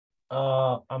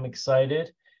I'm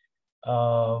excited.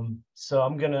 So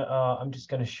I'm just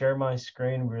gonna share my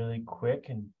screen really quick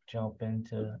and jump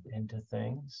into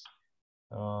things.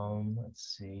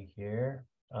 Let's see here.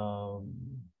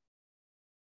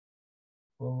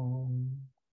 Boom.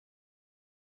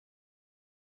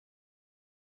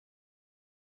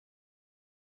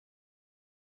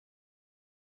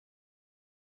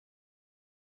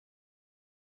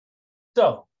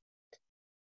 So,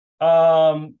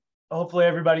 hopefully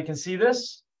everybody can see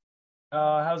this.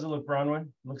 How's it look,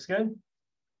 Bronwyn? Looks good?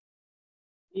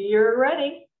 You're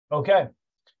ready. Okay.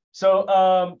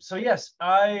 So yes,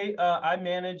 I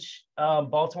manage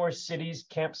Baltimore City's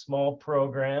Camp Small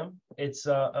program. It's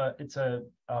a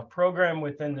program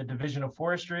within the Division of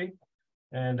Forestry,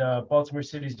 and Baltimore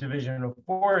City's Division of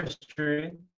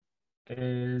Forestry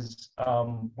is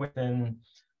within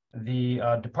the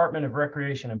Department of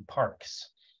Recreation and Parks.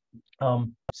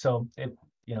 So it,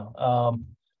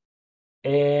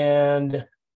 and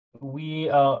we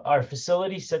our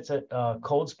facility sits at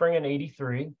Cold Spring and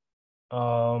 83.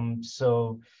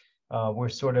 So we're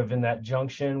sort of in that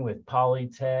junction with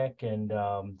Polytech, and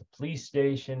the police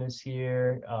station is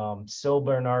here.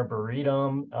 Silburn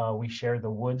Arboretum, we share the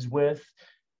woods with.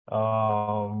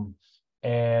 And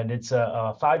it's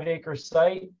a 5-acre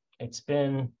site. It's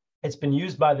been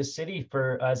used by the city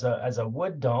as a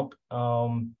wood dump.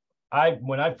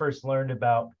 When I first learned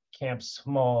about Camp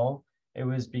Small, it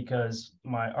was because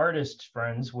my artist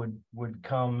friends would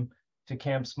come to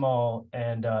Camp Small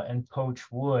and poach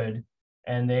wood,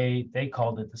 and they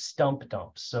called it the Stump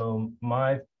Dump. So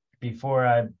before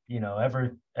I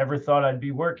ever thought I'd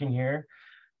be working here,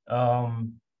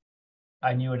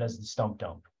 I knew it as the Stump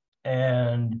Dump.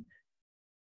 And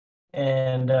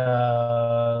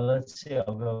let's see,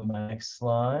 I'll go to my next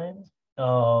slide.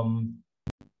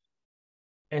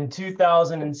 In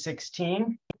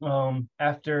 2016,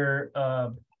 after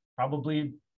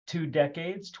probably 2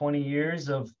 decades, 20 years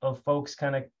of folks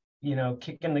kind of,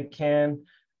 kicking the can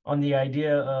on the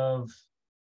idea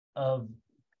of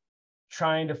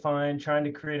trying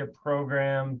to create a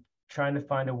program, trying to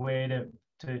find a way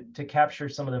to capture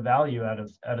some of the value out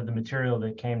of the material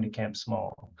that came to Camp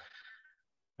Small.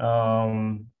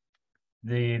 The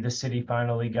city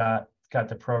finally got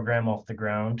the program off the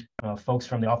ground. Folks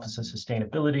from the Office of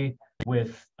Sustainability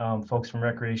with folks from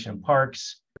Recreation and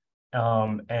Parks,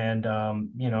 and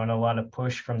a lot of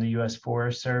push from the U.S.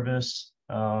 Forest Service.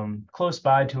 Close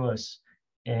by to us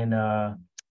in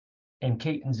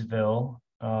Catonsville,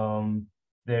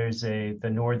 there's the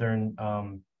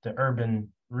urban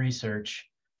research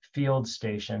field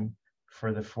station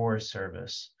for the Forest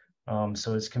Service.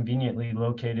 So it's conveniently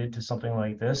located to something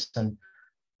like this, and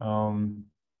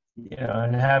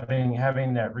and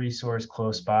having that resource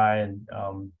close by,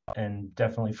 and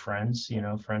definitely friends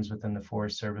within the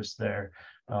Forest Service there,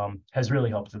 has really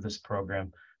helped with this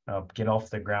program get off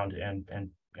the ground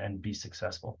and be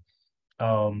successful.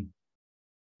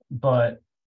 But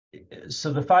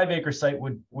so the 5-acre site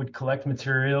would collect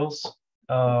materials,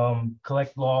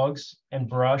 collect logs and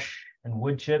brush and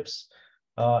wood chips.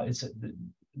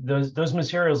 Those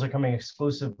materials are coming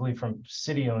exclusively from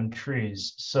city-owned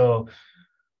trees. So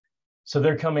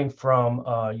they're coming from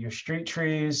your street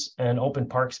trees and open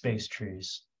park space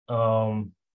trees.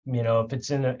 If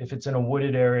it's in a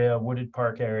wooded area, wooded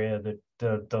park area,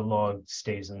 the log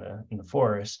stays in the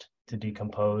forest to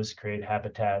decompose, create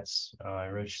habitats,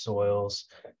 enrich soils.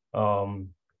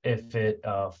 If it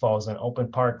falls on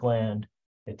open park land,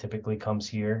 it typically comes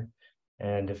here,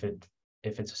 and if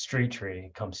it's a street tree,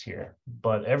 it comes here.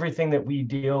 But everything that we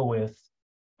deal with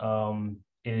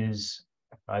is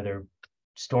either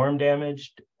storm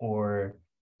damaged or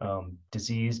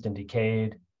diseased and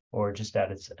decayed, or just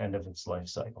at its end of its life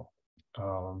cycle.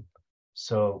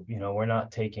 So we're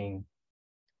not taking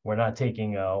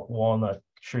walnut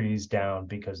trees down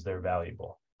because they're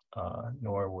valuable,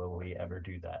 nor will we ever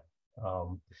do that.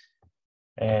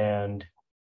 And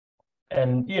I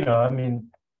mean,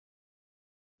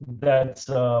 that's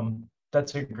a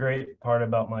great part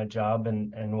about my job,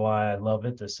 and why I love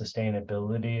it, the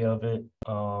sustainability of it.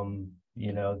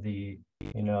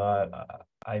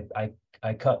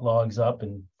 I cut logs up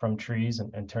from trees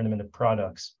and turn them into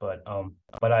products, but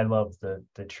I love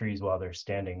the trees while they're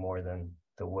standing more than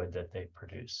the wood that they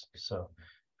produce. So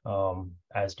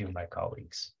as do my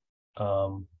colleagues.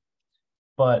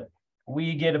 But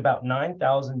we get about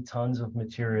 9,000 tons of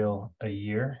material a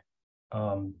year.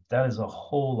 That is a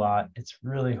whole lot. It's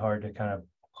really hard to kind of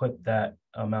put that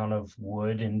amount of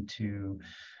wood into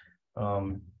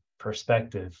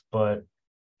perspective, but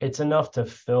it's enough to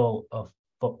fill a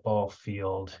football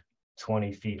field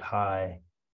 20 feet high.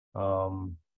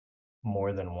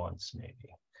 more than once, maybe.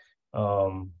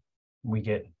 We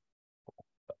get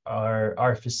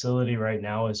our facility right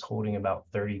now is holding about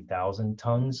 30,000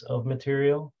 tons of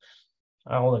material.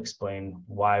 I'll explain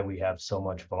why we have so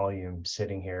much volume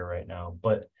sitting here right now,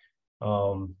 but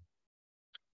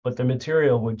the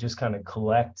material would just kind of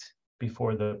collect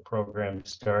before the program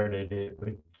started. It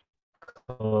would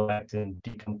collect and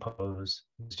decompose.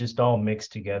 It's just all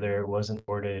mixed together. It wasn't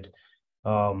ordered.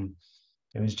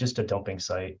 It was just a dumping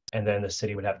site, and then the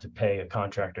city would have to pay a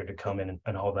contractor to come in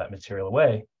and haul that material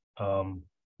away,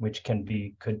 which could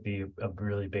be a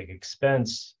really big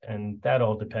expense. And that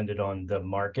all depended on the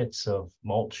markets of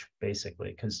mulch,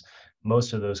 basically, because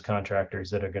most of those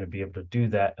contractors that are going to be able to do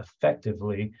that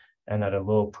effectively and at a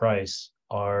low price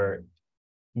are,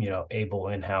 able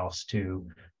in-house to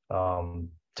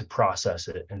process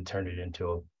it and turn it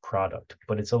into a product.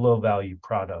 But it's a low value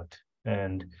product,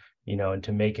 and and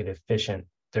to make it efficient,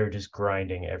 they're just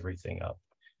grinding everything up.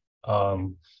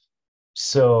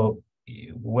 So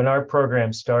when our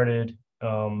program started,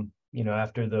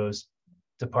 after those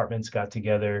departments got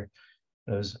together,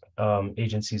 those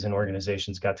agencies and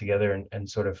organizations got together and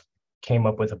sort of came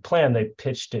up with a plan, they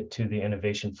pitched it to the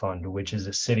Innovation Fund, which is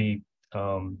a city,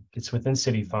 it's within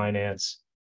city finance.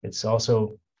 It's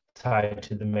also tied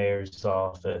to the mayor's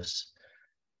office.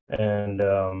 And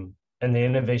the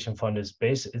Innovation Fund is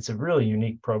it's a really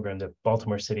unique program that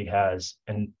Baltimore City has.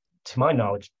 And to my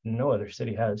knowledge, no other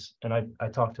city has. And I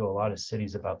talked to a lot of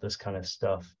cities about this kind of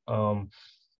stuff.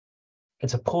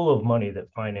 It's a pool of money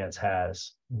that finance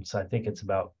has. And so I think it's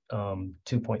about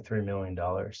 $2.3 million.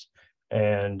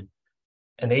 And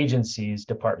agencies,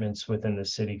 departments within the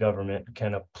city government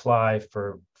can apply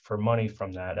for money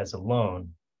from that as a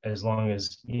loan, as long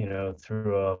as,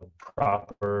 through a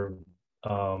proper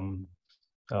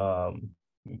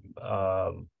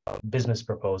business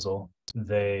proposal,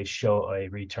 they show a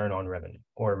return on revenue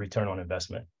or a return on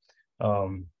investment.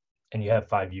 And you have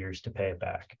 5 years to pay it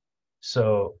back.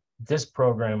 So this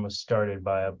program was started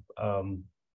by a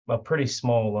pretty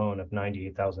small loan of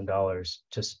 $98,000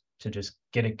 just to just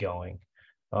get it going.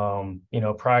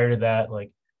 Prior to that,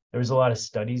 like, there was a lot of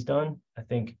studies done. I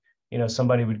think,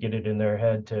 somebody would get it in their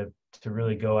head to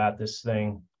really go at this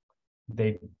thing.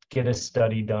 They'd get a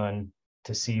study done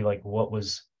to see like what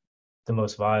was the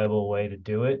most viable way to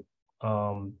do it.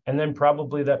 And then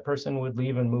probably that person would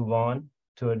leave and move on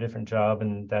to a different job,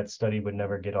 and that study would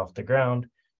never get off the ground.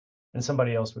 And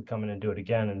somebody else would come in and do it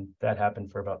again. And that happened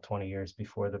for about 20 years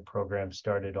before the program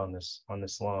started on this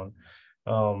loan.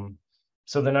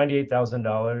 So the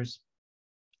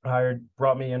 $98,000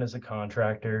 brought me in as a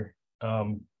contractor.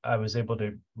 I was able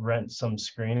to rent some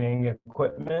screening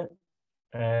equipment,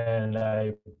 and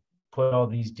I put all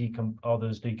those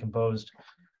decomposed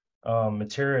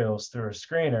materials through a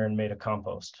screener and made a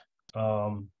compost.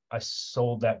 I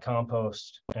sold that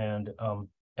compost and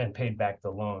paid back the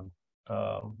loan.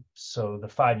 So the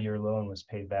 5-year loan was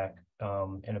paid back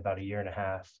in about a year and a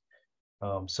half.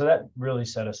 So that really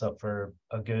set us up for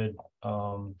a good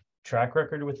track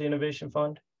record with the Innovation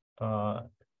Fund.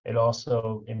 It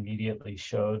also immediately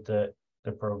showed that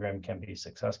the program can be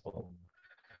successful.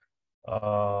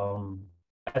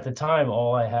 At the time,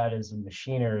 all I had as a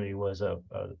machinery was a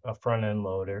front end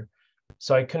loader.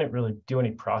 So I couldn't really do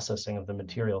any processing of the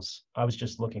materials. I was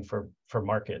just looking for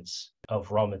markets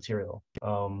of raw material.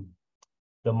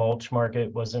 The mulch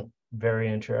market wasn't very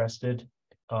interested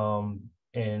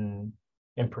in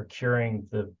procuring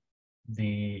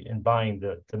and buying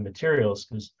the materials,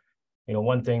 because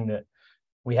one thing that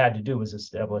we had to do was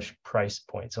establish price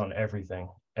points on everything.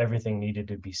 Everything needed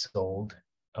to be sold.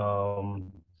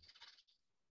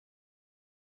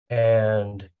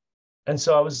 And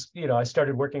so I was, I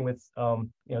started working with,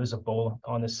 there's a bowl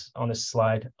on this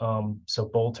slide. So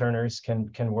bowl turners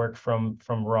can work from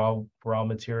raw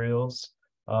materials.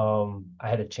 I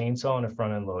had a chainsaw and a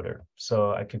front end loader,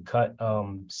 so I could cut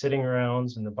sitting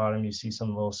rounds. In the bottom, you see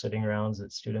some little sitting rounds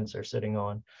that students are sitting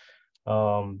on.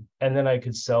 And then I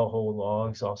could sell whole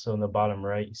logs. Also in the bottom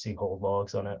right, you see whole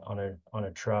logs on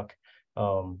a truck.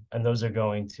 And those are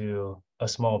going to a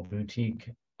small boutique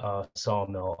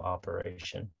sawmill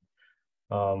operation.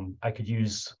 I could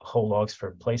use whole logs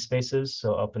for play spaces.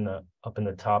 So up in the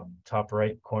top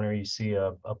right corner, you see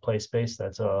a play space.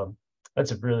 That's a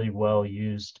really well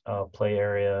used play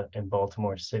area in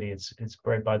Baltimore City. It's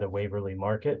right by the Waverly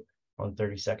Market on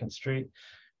 32nd Street.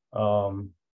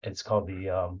 It's called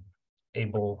the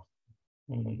Able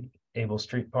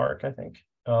Street Park, I think.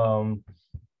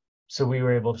 So we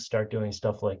were able to start doing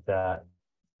stuff like that.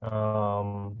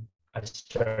 I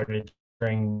started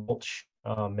bring mulch,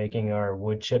 making our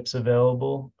wood chips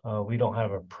available. We don't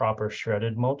have a proper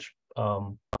shredded mulch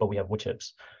but we have wood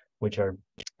chips, which are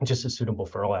just as suitable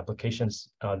for all applications.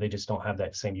 They just don't have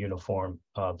that same uniform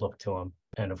look to them,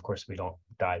 and of course we don't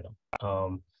dye them.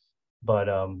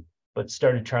 But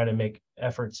started trying to make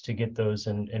efforts to get those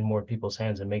in more people's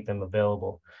hands and make them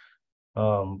available.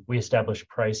 We established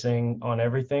pricing on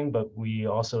everything, but we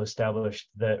also established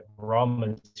that raw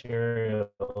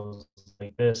materials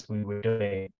like this, we would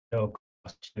donate no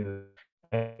cost to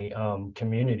any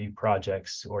community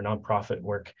projects or nonprofit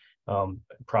work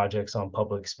projects on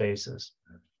public spaces.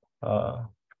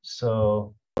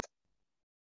 So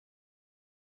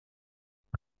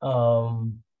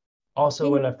also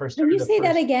when I first started, can you say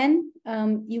that again?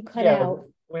 You cut out.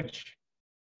 Which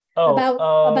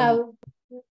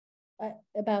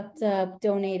about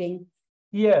donating.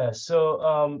 Yeah,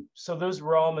 so those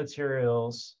raw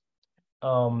materials,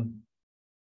 whole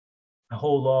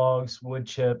logs, wood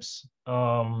chips,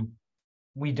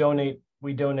 we donate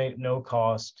no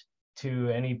cost to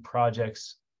any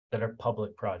projects that are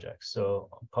public projects. So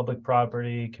public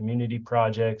property, community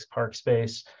projects, park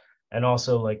space, and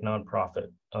also like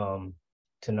nonprofit to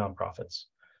nonprofits.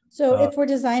 So if we're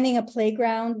designing a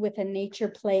playground with a nature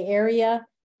play area,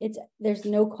 there's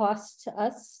no cost to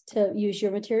us to use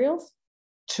your materials?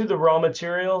 To the raw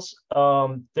materials,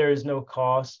 there is no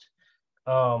cost,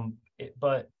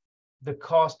 but the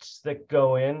costs that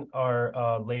go in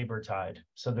are labor tied.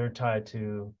 So they're tied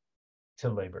to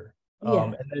labor.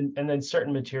 Yeah. And then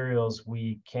certain materials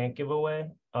we can't give away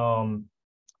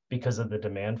because of the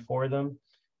demand for them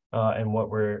and what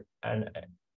we're and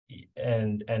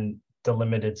the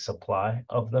limited supply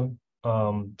of them.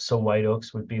 So white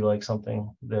oaks would be like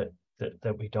something that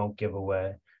we don't give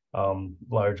away,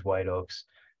 large white oaks,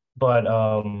 but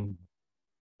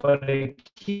they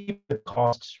keep the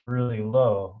costs really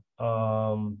low.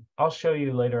 I'll show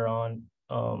you later on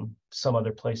some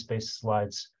other place-based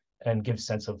slides and give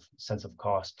sense of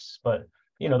costs. But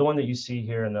the one that you see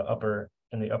here in the upper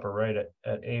right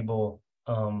at Able,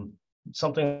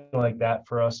 something like that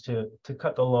for us to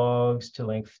cut the logs to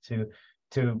length, to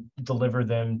deliver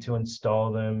them, to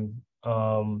install them.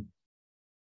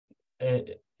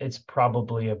 It's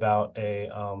probably about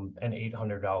an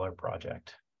 $800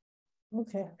 project.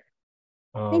 Okay.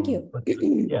 Thank you.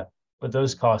 But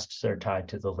those costs are tied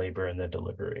to the labor and the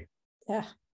delivery. Yeah.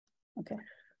 Okay.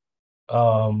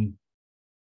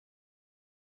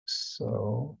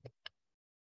 So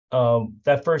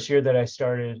that first year that I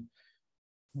started,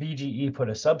 BGE put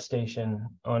a substation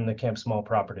on the Camp Small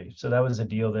property. So that was a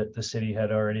deal that the city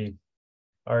had already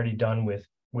done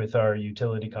with our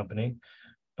utility company.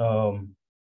 And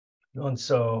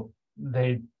so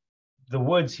the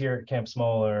woods here at Camp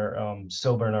Small are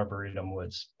Silburn Arboretum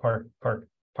woods,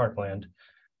 parkland.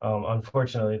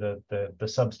 Unfortunately, the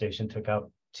substation took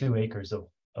out 2 acres of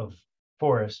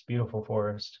forest, beautiful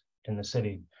forest in the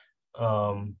city.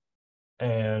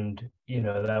 And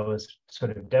that was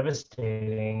sort of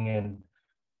devastating. And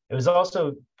it was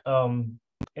also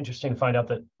interesting to find out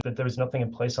that there was nothing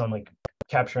in place on like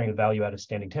capturing the value out of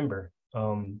standing timber.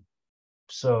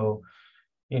 So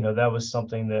that was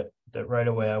something that right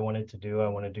away I wanted to do. I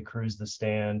wanted to cruise the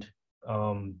stand,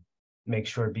 make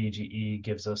sure BGE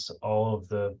gives us all of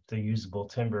the usable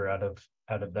timber out of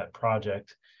that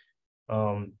project.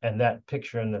 And that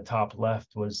picture in the top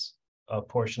left was a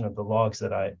portion of the logs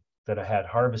that I had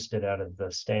harvested out of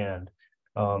the stand.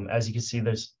 As you can see,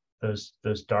 there's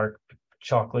those dark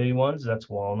chocolatey ones. That's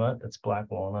walnut. That's black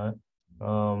walnut.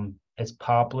 It's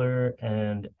poplar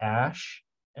and ash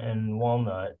and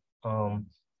walnut.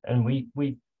 And we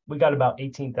got about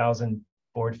 18,000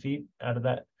 board feet out of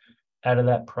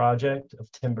that project of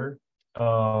timber.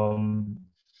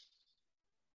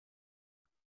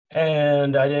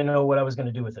 And I didn't know what I was going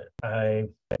to do with it. I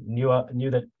knew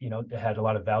that it had a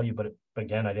lot of value, but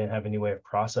again, I didn't have any way of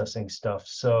processing stuff.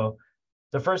 So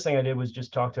the first thing I did was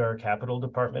just talk to our capital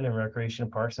department and recreation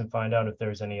parks and find out if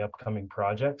there's any upcoming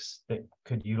projects that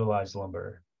could utilize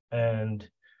lumber. And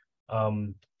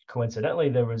coincidentally,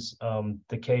 there was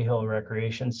the Cahill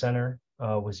Recreation Center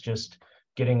was just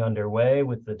getting underway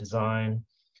with the design.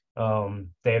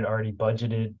 They had already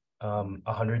budgeted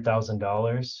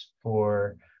 $100,000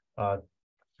 for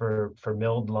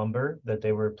milled lumber that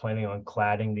they were planning on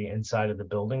cladding the inside of the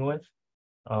building with.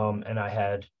 And I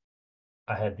had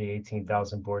the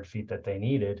 18,000 board feet that they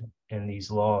needed in these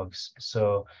logs.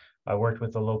 So I worked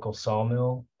with the local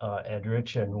sawmill,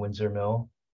 Edrich and Windsor Mill,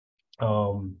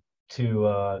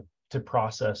 to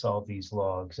process all these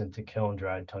logs into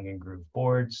kiln-dried tongue and groove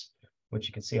boards, which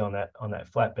you can see on that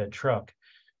flatbed truck.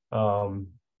 And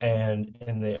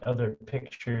in the other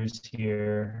pictures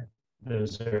here,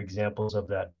 those are examples of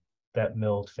that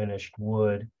milled finished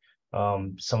wood.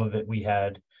 Some of it we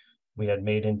had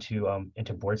made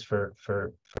into boards for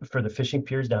the fishing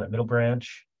piers down at Middle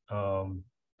Branch. And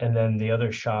then the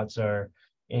other shots are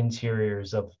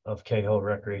interiors of Cahill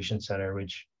Recreation Center,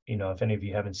 which, you know, if any of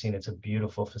you haven't seen, it's a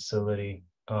beautiful facility,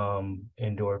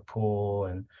 indoor pool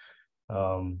and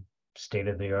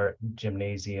state-of-the-art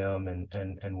gymnasium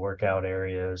and workout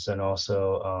areas, and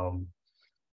also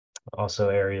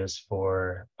areas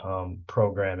for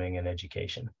programming and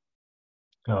education.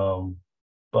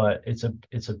 But it's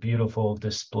a beautiful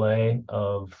display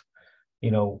of,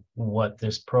 you know, what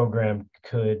this program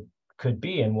could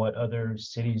be and what other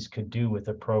cities could do with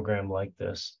a program like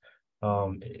this.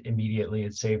 Immediately,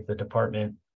 it saved the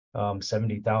department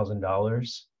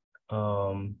 $70,000,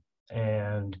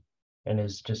 and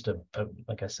is just a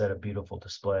like I said, a beautiful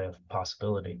display of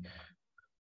possibility.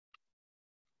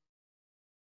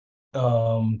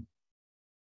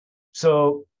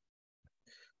 So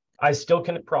I still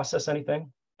couldn't process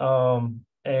anything, and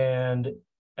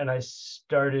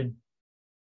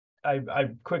I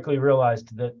quickly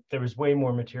realized that there was way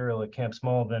more material at Camp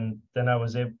Small than I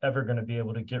was ever going to be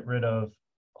able to get rid of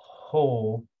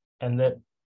whole, and that,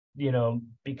 you know,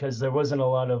 because there wasn't a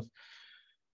lot of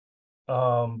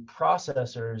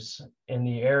processors in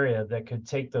the area that could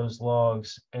take those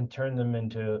logs and turn them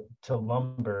into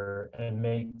lumber and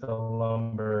make the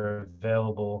lumber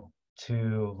available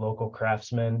to local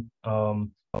craftsmen,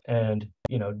 and,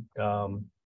 you know,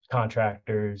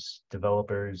 contractors,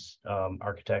 developers,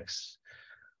 architects,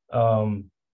 and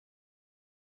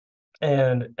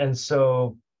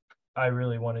so I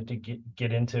really wanted to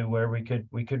get into where we could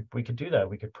do that.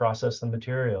 We could process the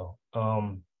material,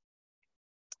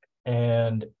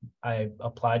 and I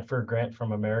applied for a grant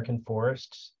from American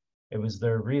Forests. It was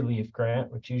their relief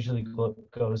grant, which usually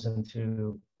goes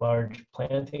into large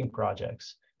planting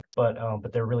projects, but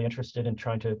they're really interested in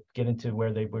trying to get into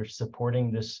where they were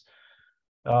supporting this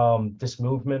this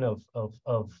movement of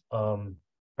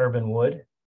urban wood,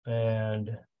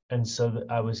 and so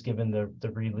I was given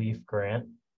the relief grant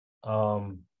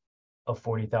of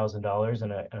 $40,000,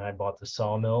 and I bought the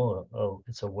sawmill.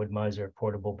 It's a Wood-Mizer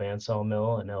portable bandsaw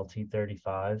mill, an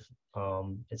LT35.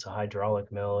 It's a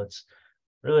hydraulic mill. It's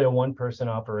really a one-person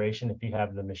operation if you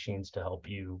have the machines to help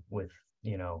you with,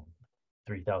 you know,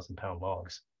 3,000-pound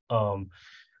logs.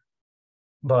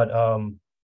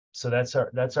 So that's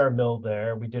our mill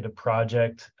there. We did a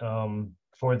project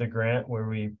for the grant where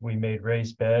we made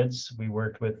raised beds. We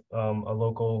worked with a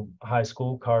local high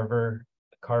school, Carver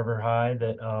High,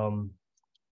 that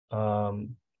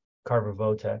Carver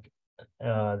Votech,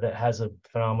 that has a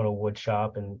phenomenal wood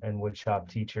shop and wood shop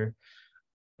teacher.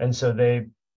 And so they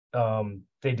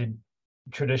did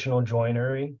traditional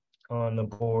joinery on the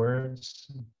boards.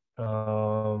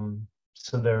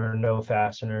 So there were no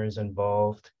fasteners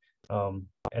involved.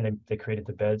 And they created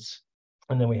the beds.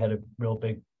 And then we had a real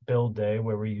big build day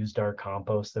where we used our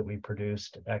compost that we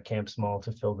produced at Camp Small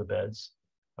to fill the beds.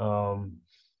 And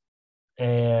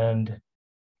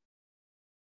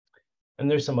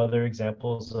there's some other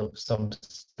examples of some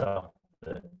stuff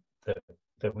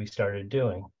that we started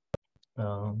doing.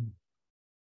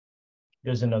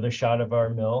 There's another shot of our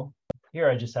mill. Here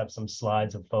I just have some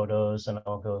slides of photos, and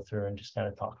I'll go through and just kind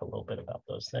of talk a little bit about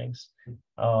those things.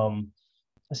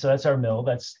 So that's our mill.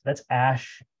 That's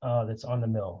ash that's on the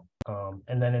mill.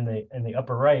 And then in the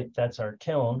upper right, that's our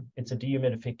kiln. It's a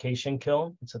dehumidification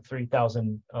kiln. It's a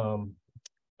 4,000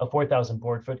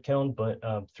 board foot kiln, but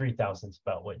 3,000 is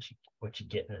about what you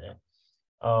get in it.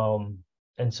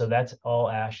 And so that's all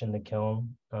ash in the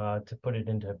kiln. To put it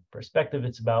into perspective,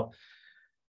 it's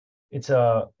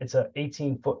a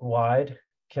 18-foot wide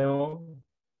kiln,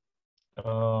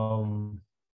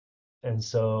 and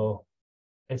so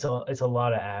it's a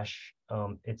lot of ash.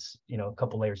 It's, you know, a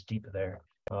couple layers deep there,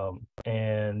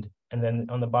 and then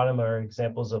on the bottom are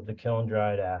examples of the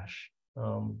kiln-dried ash.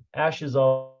 Ash is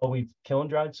all we've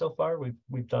kiln-dried so far.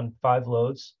 We've done 5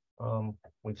 loads.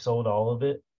 We've sold all of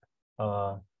it.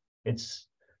 It's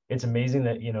amazing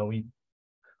that, you know,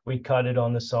 we cut it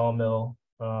on the sawmill,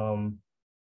 and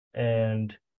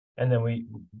then we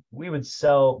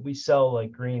sell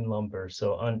like green lumber,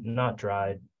 so not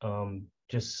dried,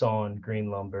 just sawn green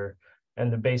lumber,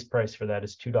 and the base price for that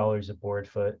is $2 a board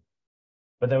foot.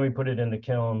 But then we put it in the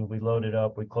kiln, we load it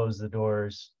up, we close the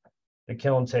doors. The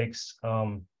kiln takes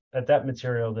at that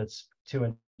material that's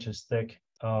 2 inches thick,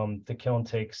 the kiln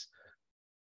takes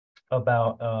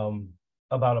about a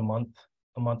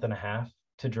month and a half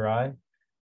to dry,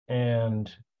 and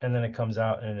then it comes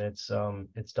out and it's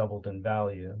doubled in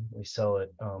value. We sell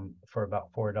it for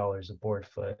about $4 a board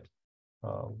foot,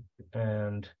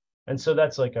 and so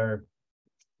that's like our,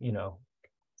 you know,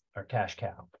 our cash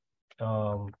cow.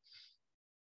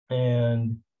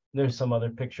 And there's some other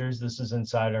pictures. This is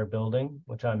inside our building,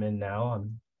 which I'm in now.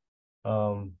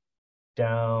 I'm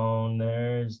down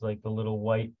there is like the little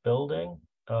white building,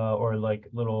 or like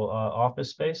little office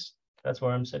space. That's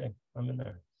where I'm sitting. I'm in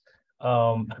there.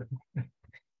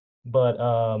 But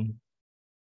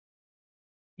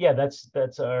yeah,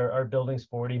 that's our building's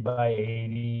 40 by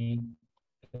 80.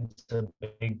 It's a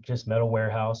big just metal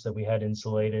warehouse that we had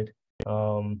insulated.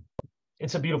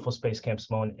 It's a beautiful space, Camp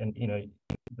Small, and you know,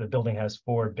 the building has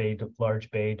 4 large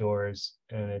bay doors,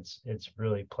 and it's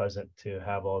really pleasant to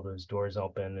have all those doors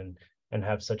open and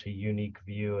have such a unique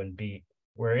view and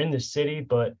we're in the city,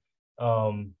 but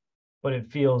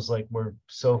it feels like we're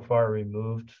so far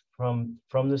removed from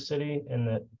the city, and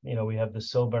that, you know, we have the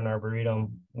Silburn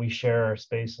Arboretum. We share our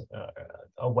space.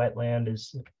 A wetland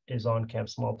is on Camp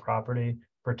Small property,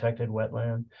 protected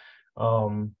wetland.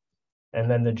 And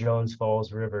then the Jones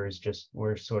Falls River is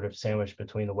we're sort of sandwiched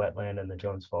between the wetland and the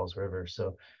Jones Falls River.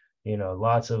 So, you know,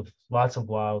 lots of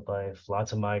wildlife,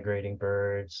 lots of migrating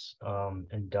birds,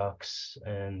 and ducks,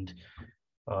 and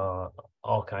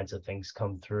all kinds of things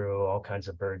come through. All kinds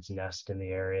of birds nest in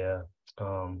the area.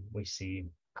 We see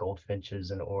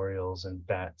goldfinches and orioles and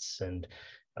bats and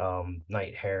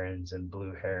night herons and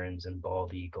blue herons and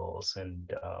bald eagles,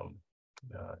 and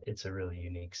it's a really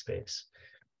unique space.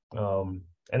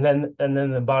 And then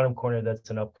the bottom corner, that's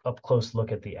an up close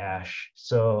look at the ash.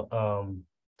 So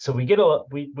so we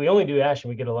only do ash, and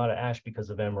we get a lot of ash because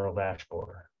of emerald ash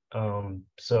borer.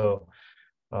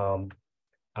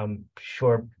 I'm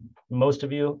sure most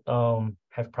of you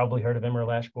have probably heard of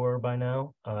emerald ash borer by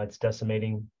now. It's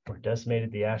decimated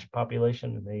the ash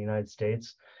population in the United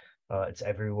States. It's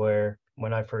everywhere.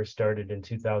 When I first started in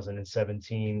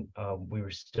 2017, we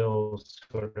were still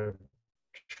sort of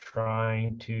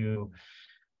trying to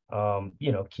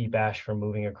you know, keep ash from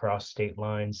moving across state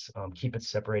lines, keep it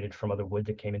separated from other wood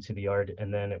that came into the yard,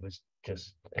 and then it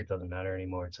doesn't matter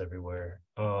anymore. It's everywhere.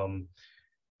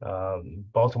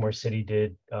 Baltimore City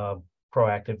did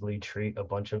proactively treat a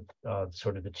bunch of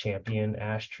sort of the champion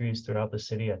ash trees throughout the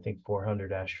city. I think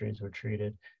 400 ash trees were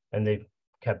treated, and they've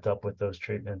kept up with those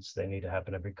treatments. They need to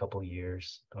happen every couple of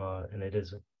years, and it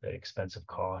is an expensive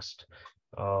cost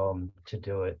to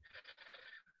do it.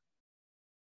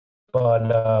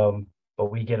 But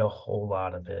we get a whole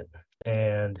lot of it.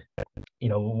 And, you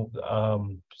know,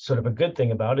 sort of a good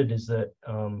thing about it is that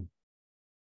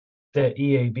the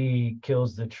EAB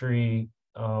kills the tree,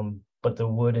 but the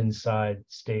wood inside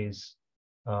stays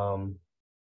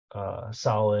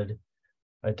solid.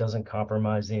 It doesn't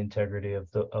compromise the integrity of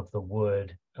the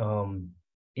wood.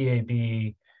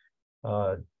 EAB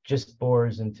just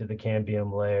bores into the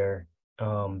cambium layer.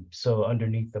 So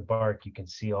underneath the bark, you can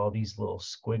see all these little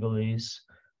squigglies.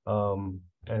 And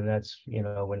that's, you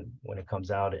know, when it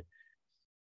comes out, it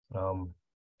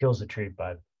kills the tree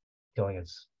by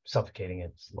suffocating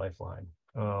its lifeline.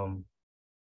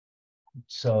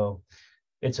 So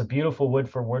it's a beautiful wood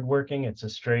for woodworking. It's a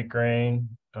straight grain.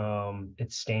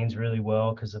 It stains really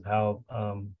well because of how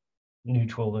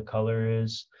neutral the color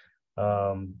is.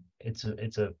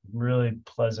 It's a really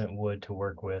pleasant wood to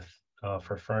work with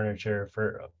for furniture,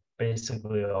 for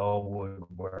basically all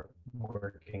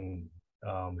woodworking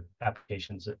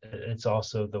applications. It's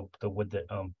also the wood that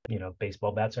you know,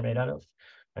 baseball bats are made out of,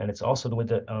 and it's also the wood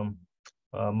that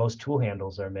most tool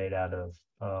handles are made out of.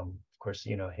 Of course,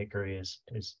 you know, hickory is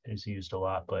used a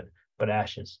lot, but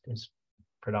ash is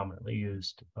predominantly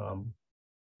used.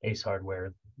 Ace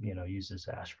Hardware, you know, uses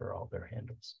ash for all their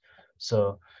handles.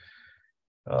 So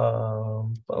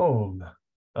boom.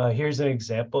 Here's an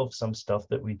example of some stuff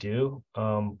that we do.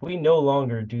 We no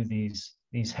longer do these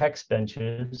hex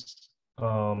benches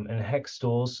and hex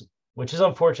stools, which is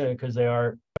unfortunate because they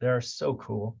are so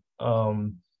cool.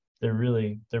 They're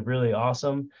really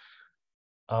awesome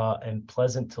and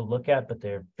pleasant to look at, but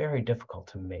they're very difficult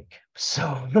to make.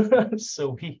 So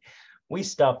so we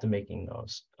stopped making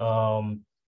those.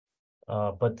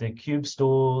 But the cube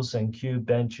stools and cube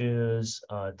benches,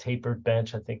 tapered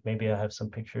bench, I think maybe I have some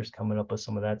pictures coming up with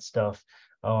some of that stuff.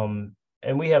 And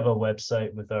we have a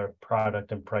website with our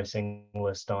product and pricing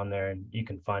list on there, and you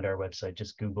can find our website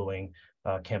just Googling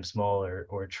Camp Small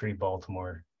or Tree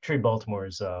Baltimore. Tree Baltimore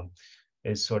is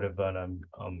sort of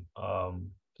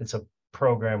it's a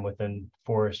program within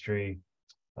forestry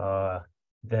that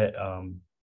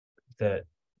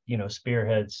you know,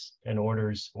 spearheads and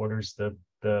orders the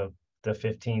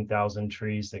 15,000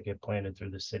 trees that get planted through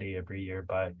the city every year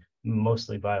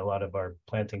mostly by a lot of our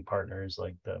planting partners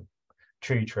like the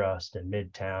Tree Trust and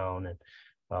Midtown and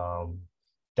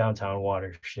Downtown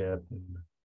Watership.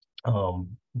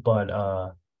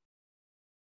 But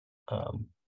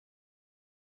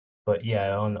but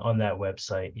yeah, on that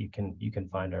website you can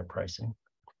find our pricing.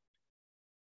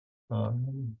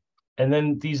 And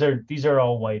then these are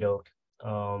all white oak.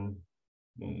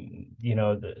 You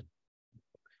know,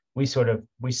 we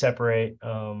separate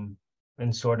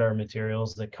and sort our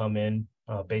materials that come in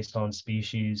based on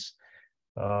species.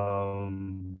 You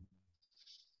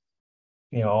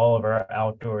know, all of our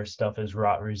outdoor stuff is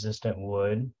rot resistant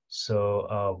wood.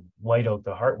 So white oak,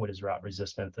 the heartwood, is rot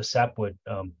resistant. The sapwood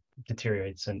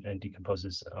deteriorates and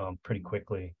decomposes pretty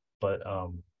quickly, but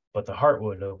the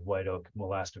heartwood of white oak will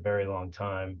last a very long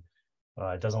time.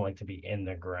 It doesn't like to be in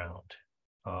the ground,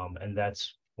 and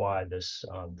that's why this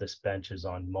bench is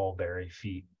on mulberry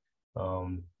feet.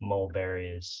 Mulberry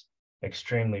is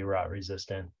extremely rot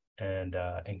resistant and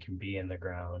can be in the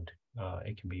ground.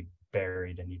 It can be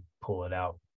buried and you pull it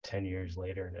out 10 years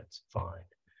later and it's fine.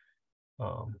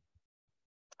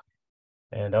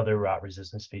 And other rot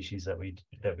resistant species that we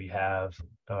have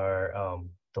are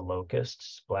the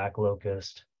locusts, black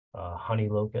locust, honey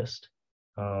locust,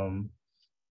 and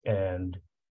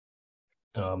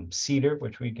cedar,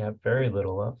 which we have very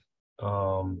little of,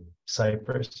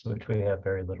 cypress, which we have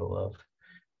very little of,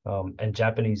 and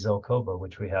Japanese Zelkova,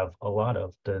 which we have a lot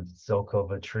of. The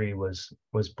Zelkova tree was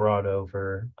brought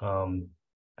over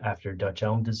after Dutch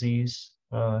elm disease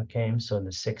came. So in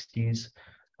the 60s,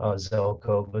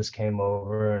 Zelkovas came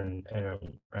over and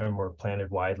were planted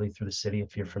widely through the city.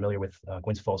 If you're familiar with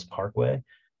Gwynns Falls Parkway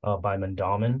by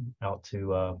Mondawmin out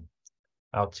to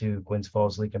Gwynns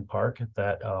Falls Leakin Park,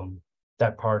 that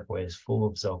parkway is full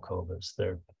of Zelkovas.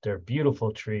 They're a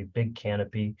beautiful tree, big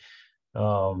canopy.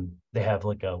 They have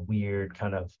like a weird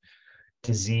kind of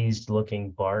diseased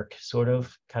looking bark,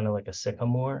 kind of like a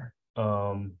sycamore.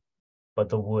 But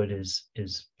the wood is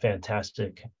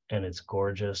fantastic and it's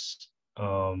gorgeous.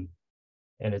 And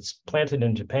it's planted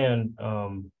in Japan.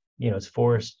 You know, it's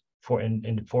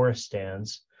in forest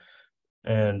stands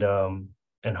and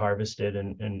harvested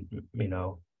in you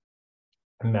know,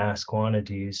 mass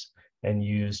quantities and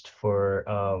used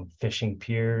for fishing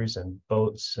piers and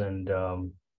boats, and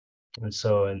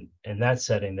so in that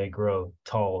setting they grow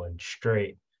tall and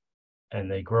straight and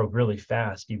they grow really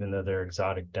fast, even though they're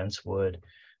exotic dense wood.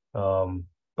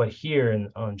 But here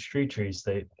on street trees,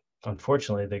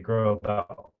 unfortunately they grow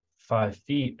about 5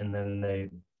 feet and then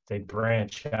they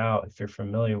branch out. If you're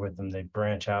familiar with them, they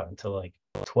branch out into like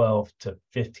 12 to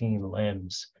 15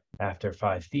 limbs after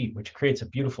 5 feet, which creates a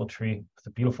beautiful tree with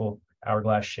a beautiful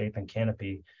hourglass shape and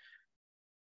canopy.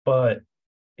 But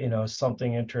you know,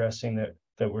 something interesting that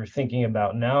we're thinking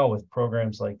about now with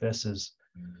programs like this is,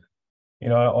 you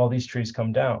know, all these trees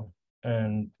come down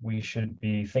and we should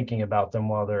be thinking about them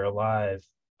while they're alive,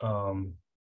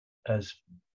 as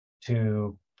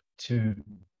to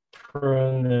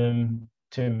prune them,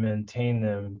 to maintain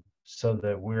them so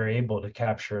that we're able to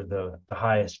capture the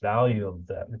highest value of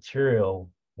that material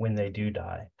when they do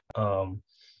die.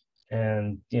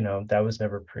 And you know, that was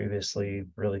never previously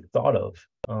really thought of.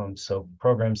 So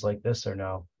programs like this are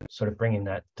now sort of bringing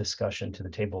that discussion to the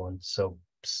table, and so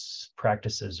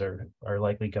practices are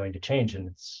likely going to change. And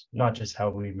it's not just how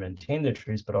we maintain the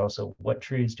trees, but also what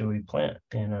trees do we plant.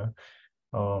 You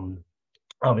know,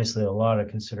 obviously a lot of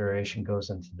consideration goes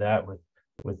into that with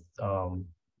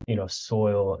you know,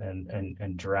 soil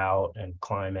and drought and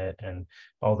climate and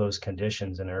all those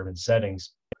conditions in urban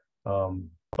settings.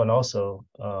 But also,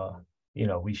 you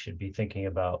know, we should be thinking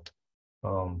about,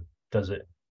 do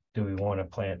we want to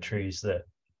plant trees that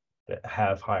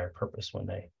have higher purpose when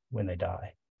they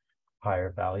die,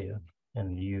 higher value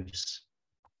and use,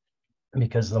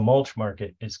 because the mulch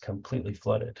market is completely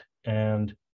flooded,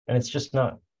 and it's just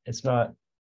not, it's a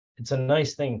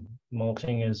nice thing.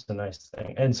 Mulching is a nice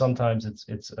thing, and sometimes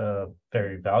it's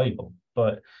very valuable,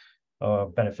 but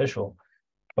beneficial.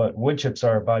 But wood chips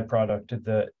are a byproduct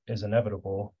that is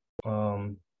inevitable.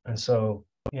 And so,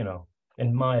 you know,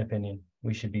 in my opinion,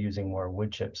 we should be using more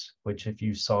wood chips, which if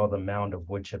you saw the mound of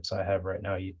wood chips I have right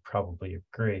now, you'd probably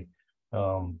agree.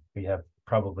 We have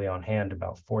probably on hand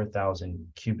about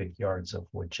 4,000 cubic yards of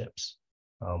wood chips,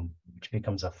 which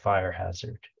becomes a fire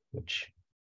hazard, which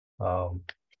I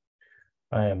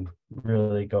am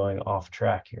really going off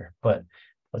track here, but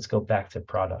let's go back to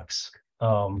products.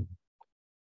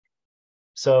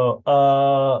 So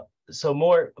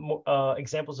more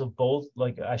examples of bowl,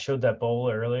 like I showed that bowl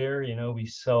earlier. You know, we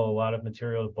sell a lot of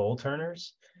material to bowl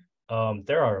turners.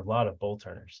 There are a lot of bowl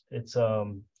turners. It's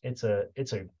a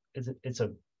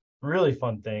really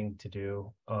fun thing to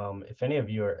do. If any of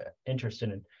you are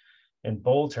interested in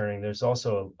bowl turning, there's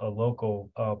also a local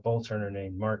bowl turner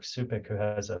named Mark Supik who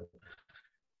has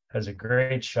a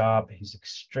great shop. He's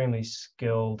extremely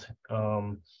skilled.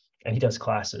 and he does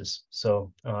classes.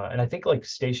 So, and I think like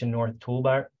Station North Tool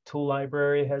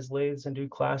Library has lathes and do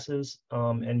classes,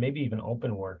 and maybe even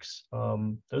OpenWorks.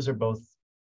 Those are both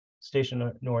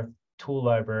Station North Tool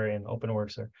Library and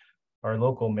OpenWorks are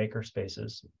local maker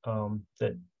spaces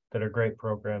that are great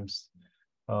programs.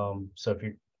 So if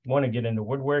you want to get into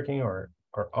woodworking or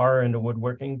are into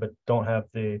woodworking but don't have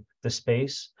the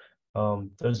space,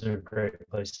 those are great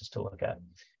places to look at.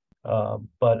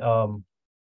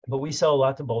 But we sell a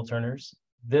lot to bolt turners.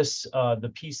 This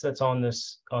the piece that's on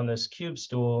this cube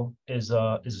stool is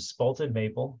a spalted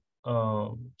maple.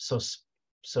 So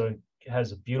it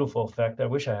has a beautiful effect. I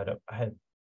wish I had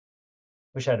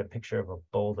a picture of a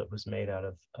bowl that was made out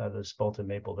of the spalted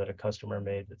maple that a customer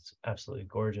made. It's absolutely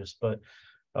gorgeous. But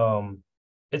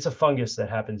it's a fungus that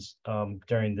happens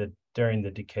during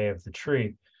the decay of the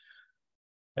tree,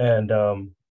 and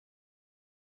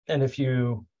if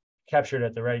you capture it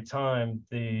at the right time,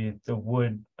 the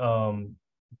wood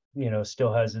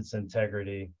still has its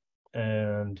integrity,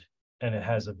 and it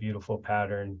has a beautiful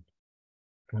pattern.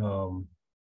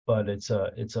 But it's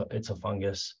a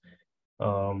fungus,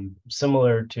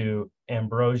 similar to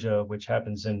ambrosia, which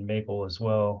happens in maple as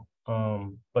well.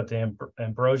 But the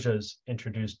ambrosia is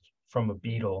introduced from a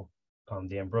beetle,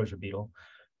 the ambrosia beetle,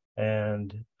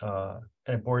 and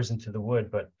it bores into the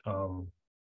wood, but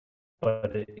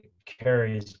it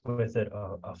carries with it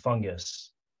a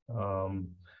fungus.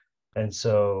 And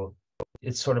so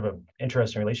it's sort of an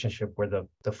interesting relationship where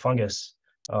the fungus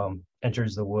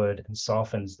enters the wood and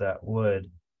softens that wood.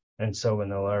 And so when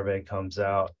the larvae comes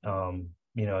out,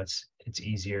 it's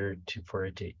easier for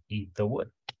it to eat the wood.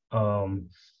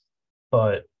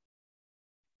 But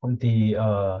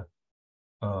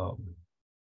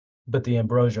the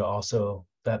ambrosia also,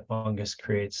 that fungus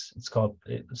creates,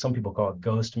 some people call it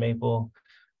ghost maple,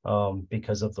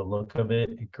 because of the look of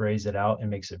it. It grays it out and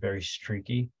makes it very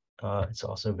streaky. It's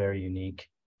also very unique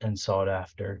and sought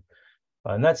after.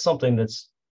 And that's something that's,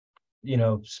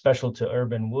 special to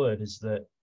urban wood, is that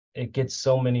it gets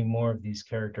so many more of these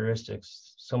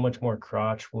characteristics, so much more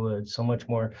crotch wood, so much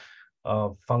more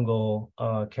fungal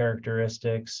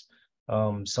characteristics,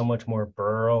 so much more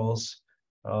burls.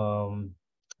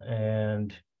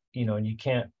 And you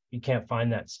can't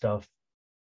find that stuff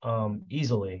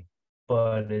easily,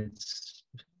 but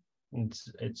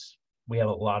we have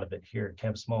a lot of it here at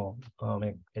Camp Small.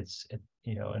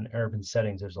 In urban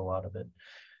settings, there's a lot of it.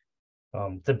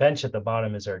 The bench at the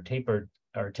bottom is our tapered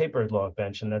log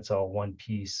bench, and that's all one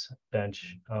piece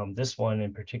bench. This one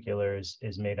in particular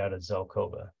is made out of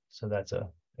Zelkova. So that's a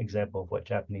example of what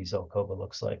Japanese Zelkova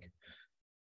looks like.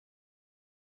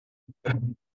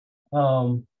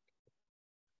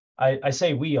 I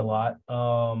say we a lot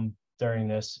during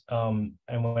this. And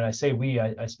when I say we,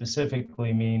 I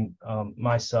specifically mean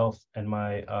myself and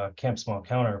my Camp Small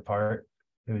counterpart,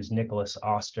 who's Nicholas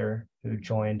Oster, who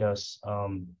joined us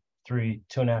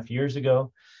 2.5 years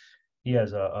ago. He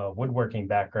has a woodworking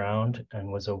background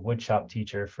and was a woodshop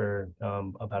teacher for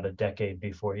about a decade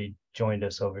before he joined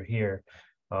us over here.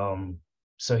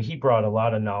 So he brought a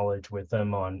lot of knowledge with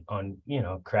him on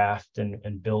craft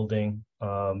and building.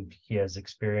 He has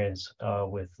experience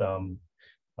with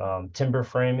timber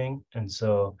framing, and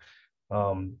so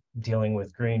dealing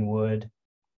with green wood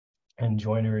and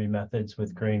joinery methods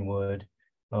with green wood.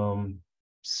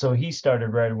 So he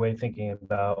started right away thinking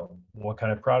about what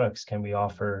kind of products can we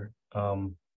offer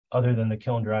other than the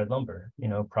kiln-dried lumber,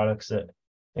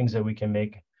 things that we can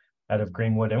make out of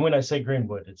green wood. And when I say green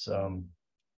wood, it's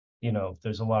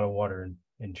there's a lot of water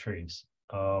in trees,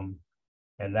 and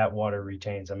that water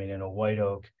retains. I mean, in a white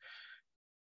oak,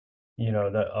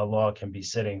 a log can be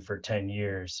sitting for 10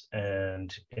 years,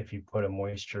 and if you put a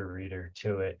moisture reader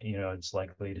to it, it's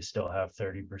likely to still have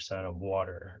 30% of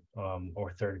water,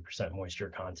 or 30% moisture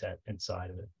content inside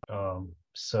of it.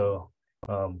 So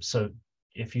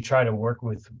if you try to work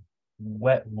with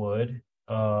wet wood,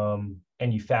 and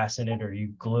you fasten it or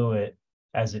you glue it,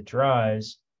 as it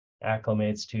dries,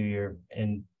 acclimates to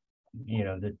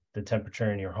the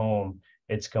temperature in your home,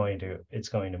 it's going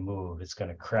to move, it's going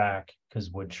to crack,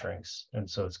 because wood shrinks. And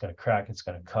so it's going to crack, it's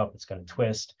going to cup, it's going to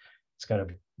twist, it's going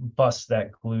to bust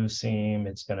that glue seam,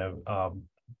 it's going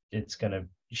to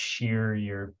shear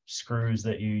your screws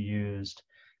that you used.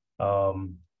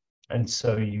 And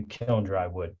so you kiln dry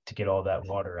wood to get all that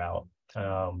water out.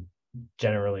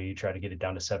 Generally, you try to get it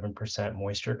down to 7%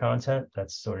 moisture content.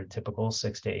 That's sort of typical,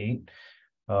 6 to 8.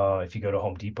 If you go to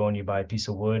Home Depot and you buy a piece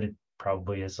of wood, it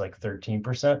probably is like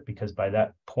 13%, because by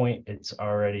that point, it's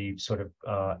already sort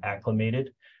of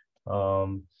acclimated.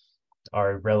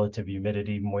 Our relative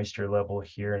humidity moisture level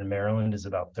here in Maryland is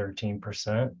about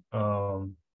 13%.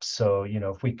 So,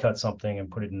 if we cut something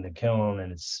and put it in the kiln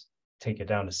and take it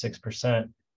down to 6%,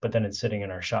 but then it's sitting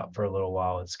in our shop for a little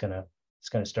while, it's gonna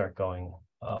start going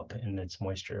up in its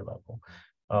moisture level.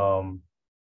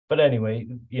 But anyway,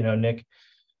 Nick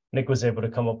was able to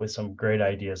come up with some great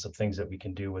ideas of things that we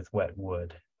can do with wet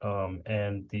wood.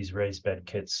 And these raised bed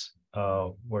kits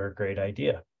were a great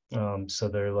idea. So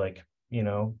they're like,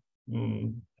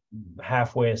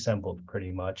 halfway assembled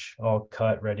pretty much, all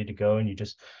cut, ready to go. And you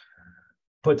just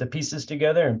put the pieces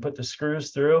together and put the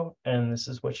screws through, and this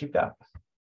is what you've got.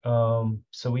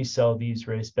 So we sell these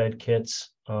raised bed kits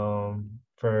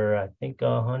for I think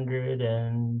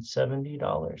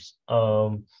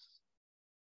 $170.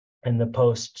 And the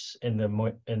posts in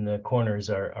the corners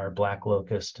are black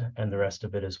locust, and the rest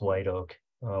of it is white oak.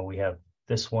 We have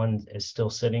this one is still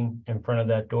sitting in front of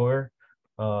that door.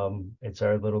 It's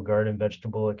our little garden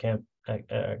vegetable at camp,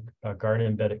 a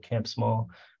garden bed at Camp Small,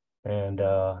 and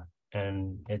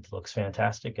it looks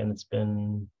fantastic. And it's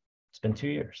been 2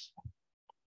 years,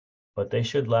 but they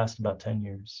should last about 10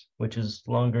 years, which is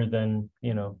longer than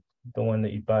the one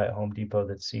that you buy at Home Depot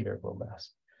that's cedar will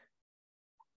last.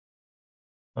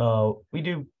 We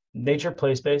do nature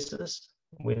play spaces.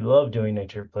 We love doing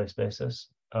nature play spaces.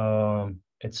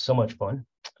 It's so much fun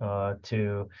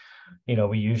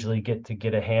we usually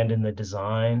get a hand in the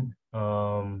design,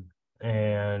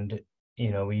 and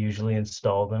we usually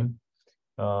install them.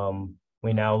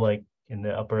 We now, like in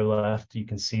the upper left, you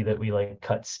can see that we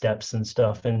cut steps and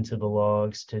stuff into the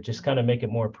logs to just kind of make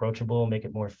it more approachable, make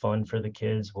it more fun for the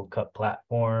kids. We'll cut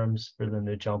platforms for them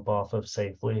to jump off of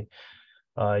safely.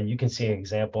 You can see an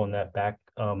example in that back,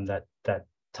 that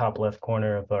top left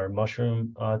corner of our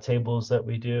mushroom tables that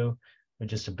we do. They're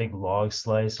just a big log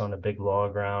slice on a big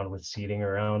log round with seating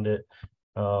around it.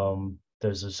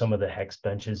 Those are some of the hex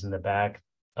benches in the back.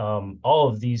 All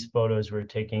of these photos were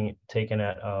taken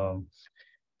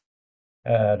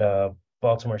at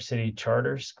Baltimore City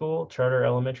Charter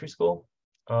Elementary School.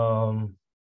 And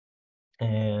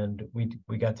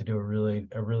we got to do a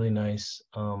really nice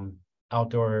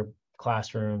outdoor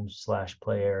classroom /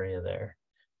 play area there.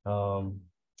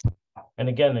 And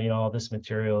again, all this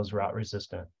material is rot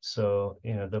resistant. So,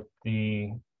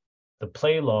 the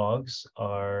play logs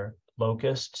are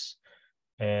locusts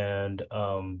and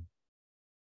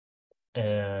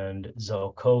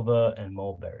zelkova and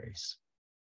mulberries.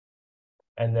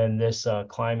 And then this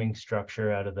climbing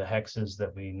structure out of the hexes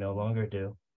that we no longer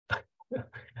do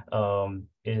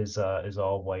is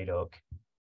all white oak.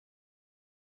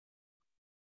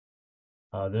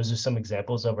 Those are some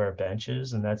examples of our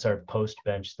benches, and that's our post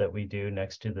bench that we do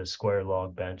next to the square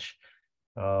log bench.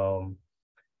 And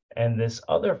this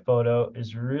other photo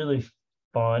is really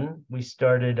fun. We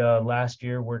started last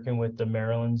year working with the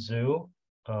Maryland Zoo.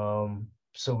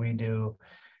 So we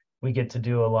get to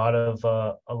do a lot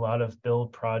of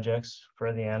build projects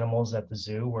for the animals at the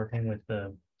zoo, working with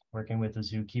the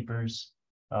zookeepers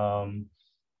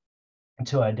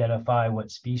to identify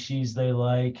what species they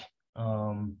like,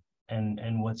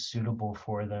 and what's suitable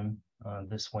for them.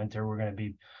 This winter, we're going to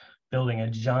be building a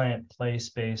giant play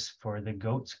space for the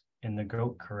goats in the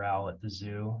goat corral at the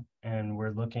zoo, and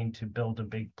we're looking to build a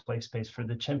big play space for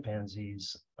the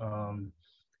chimpanzees.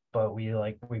 But we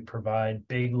provide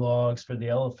big logs for the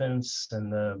elephants and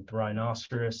the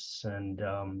rhinoceros, and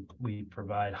we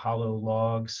provide hollow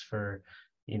logs for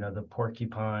the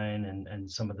porcupine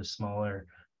and some of the smaller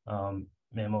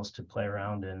mammals to play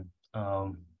around in.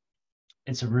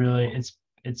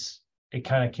 It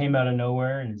kind of came out of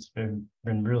nowhere, and it's been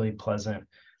really pleasant.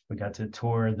 We got to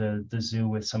tour the zoo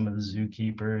with some of the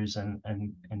zookeepers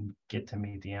and get to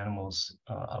meet the animals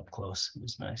up close. It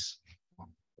was nice.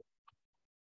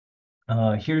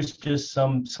 Here's just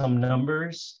some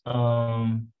numbers.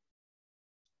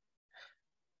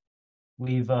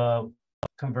 We've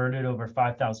converted over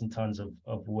 5,000 tons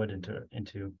of wood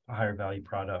into higher value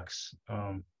products.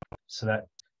 So that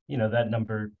that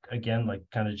number again,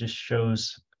 kind of just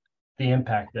shows the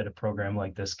impact that a program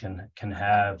like this can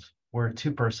have. We're a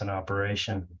 2-person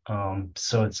operation,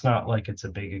 so it's not like it's a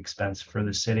big expense for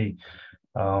the city.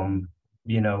 The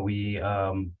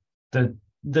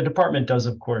department does,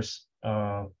 of course,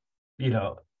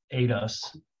 aid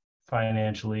us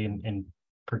financially in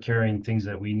procuring things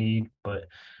that we need, but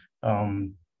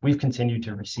we've continued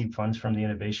to receive funds from the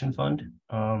Innovation Fund,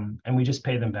 and we just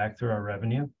pay them back through our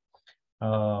revenue.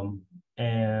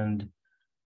 And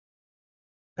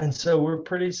so we're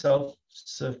pretty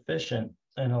self-sufficient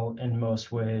in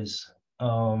most ways.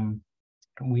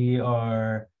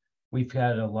 We've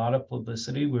had a lot of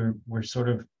publicity. We're sort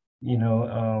of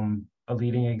a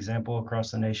leading example across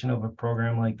the nation of a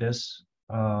program like this.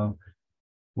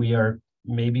 We are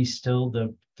maybe still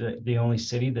the the only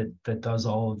city that does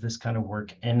all of this kind of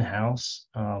work in-house.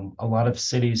 A lot of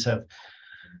cities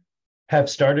have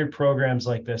started programs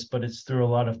like this, but it's through a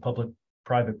lot of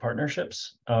public-private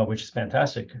partnerships, which is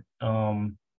fantastic.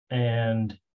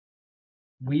 And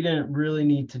we didn't really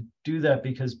need to do that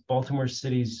because Baltimore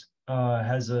City's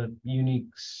has a unique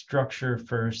structure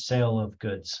for sale of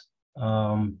goods.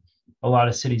 A lot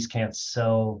of cities can't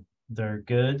sell their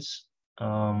goods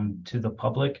to the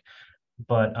public,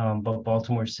 but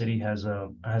Baltimore City has a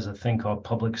thing called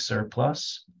public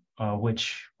surplus,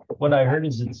 which what I heard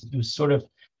is it was sort of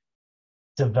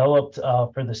developed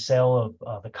for the sale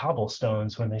of the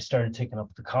cobblestones when they started taking up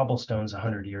the cobblestones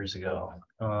 100 years ago,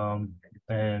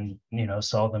 and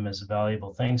saw them as a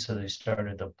valuable thing, so they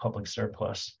started the public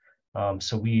surplus.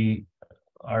 So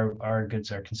our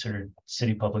goods are considered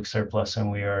city public surplus,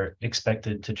 and we are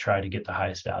expected to try to get the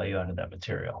highest value out of that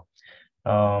material.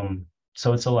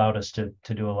 So it's allowed us to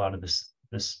do a lot of this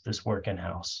work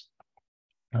in-house.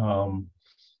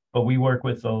 But we work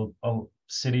with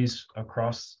cities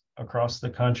across the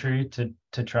country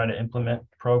to try to implement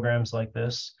programs like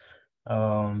this,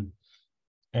 and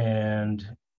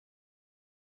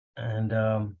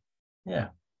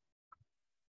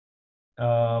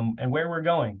where we're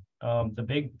going. The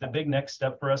big next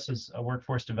step for us is a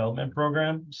workforce development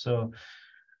program. So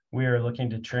we are looking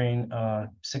to train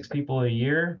 6 people a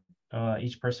year.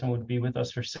 Each person would be with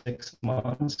us for 6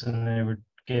 months, and they would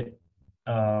get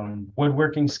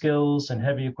woodworking skills and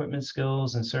heavy equipment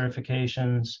skills and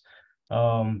certifications,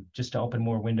 just to open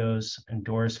more windows and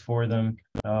doors for them.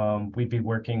 We'd be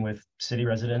working with city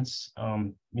residents,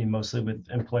 mostly with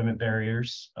employment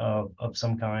barriers of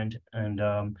some kind, and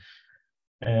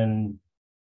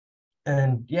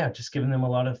yeah, just giving them a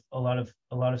lot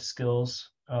of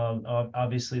skills.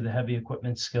 Obviously, the heavy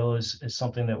equipment skill is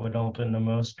something that would open the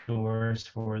most doors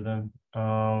for them.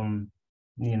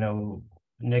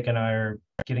 Nick and I are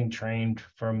getting trained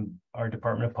from our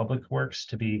Department of Public Works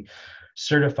to be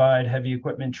certified heavy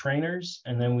equipment trainers,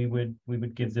 and then we would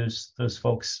give those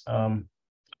folks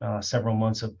several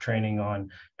months of training on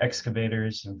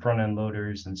excavators and front end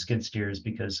loaders and skid steers,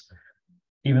 because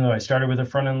even though I started with a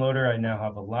front end loader, I now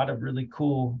have a lot of really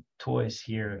cool toys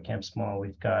here at Camp Small.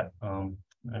 We've got a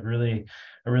really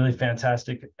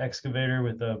fantastic excavator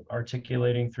with a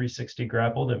articulating 360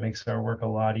 grapple that makes our work a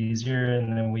lot easier.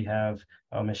 And then we have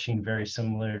a machine very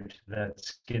similar to that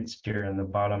skid steer in the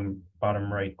bottom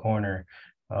right corner.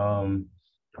 And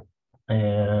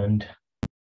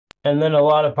then a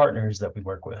lot of partners that we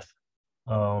work with.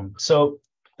 So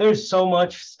there's so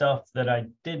much stuff that I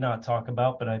did not talk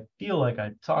about, but I feel like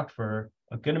I talked for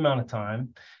a good amount of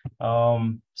time.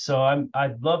 So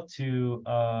I'd love to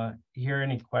hear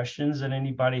any questions that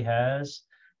anybody has.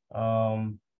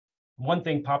 One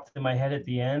thing popped in my head at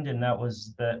the end, and that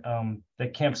was that the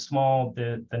Camp Small,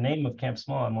 the name of Camp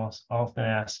Small, I'm often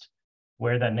asked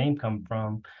where that name come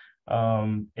from.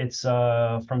 It's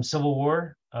from Civil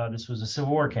War. This was a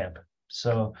Civil War camp.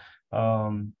 So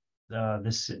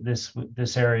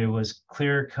this area was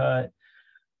clear cut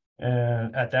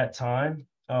at that time,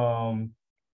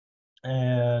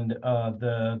 and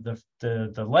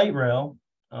the light rail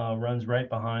runs right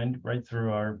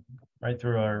through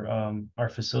our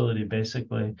facility,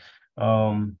 basically,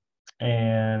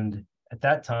 and at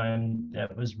that time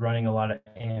that was running a lot of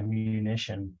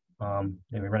ammunition.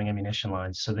 They were running ammunition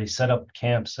lines, so they set up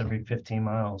camps every 15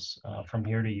 miles from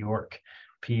here to York,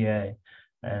 PA.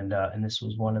 And this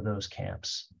was one of those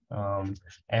camps.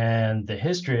 And the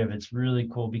history of it's really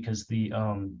cool because the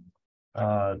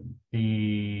I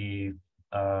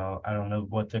don't know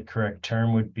what the correct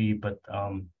term would be, but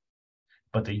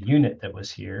the unit that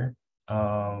was here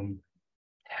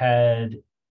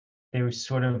they were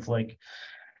sort of like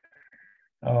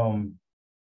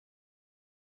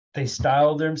they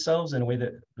styled themselves in a way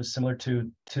that was similar to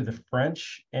the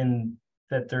French, and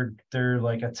that their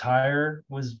like attire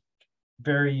was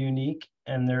very unique,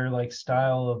 and their like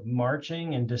style of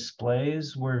marching and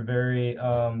displays were very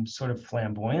sort of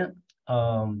flamboyant,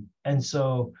 and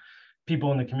so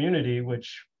people in the community,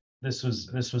 which this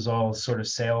was all sort of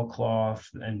sailcloth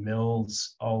and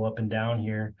mills all up and down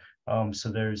here, so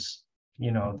there's a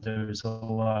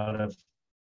lot of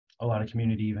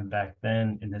community even back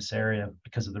then in this area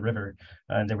because of the river,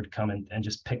 and they would come and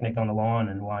just picnic on the lawn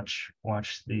and watch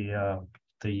the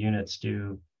units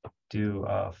do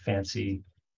fancy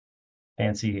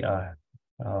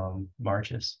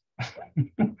marches.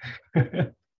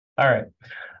 All right,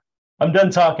 I'm done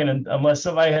talking unless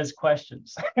somebody has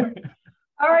questions.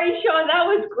 All right, Shaun, that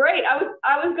was great. I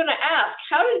was going to ask,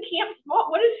 how did Camp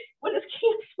Small? What does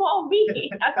Camp Small mean?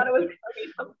 I thought it was going to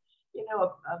be some,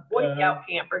 a Boy Scout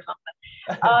camp or something.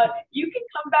 You can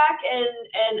come back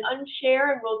and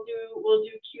unshare, and we'll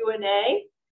do Q&A.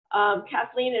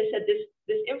 Kathleen has said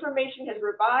this information has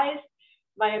revised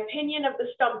my opinion of the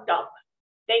Stump Dump.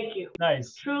 Thank you.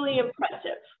 Nice. Truly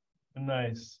impressive.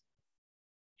 Nice.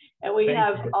 And we Thank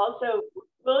have you. also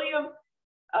William.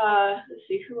 Let's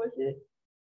see, who was it?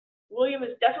 William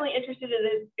is definitely interested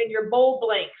in your bowl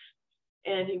blanks,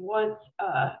 and he wants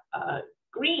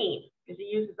green because he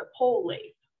uses a pole lathe.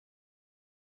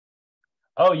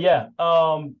 Oh yeah,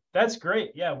 that's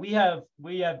great. Yeah, we have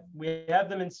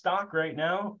them in stock right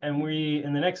now, and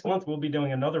in the next month we'll be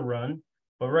doing another run.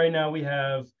 But right now we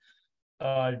have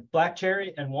black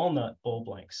cherry and walnut bowl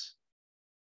blanks,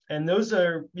 and those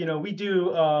are, we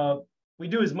do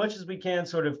as much as we can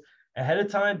sort of ahead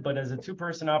of time. But as a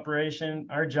 2-person operation,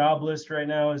 our job list right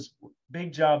now is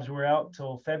big jobs. We're out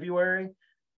till February,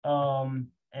 and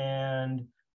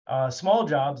small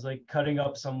jobs like cutting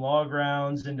up some log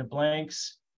rounds into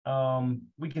blanks,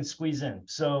 we can squeeze in.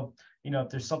 So, if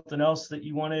there's something else that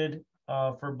you wanted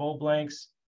for bowl blanks,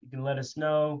 you can let us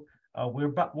know.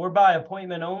 We're by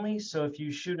appointment only. So if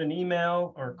you shoot an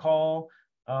email or call,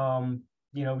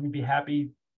 we'd be happy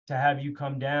to have you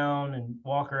come down and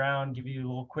walk around, give you a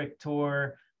little quick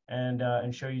tour,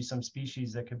 and show you some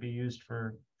species that could be used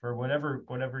for whatever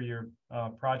your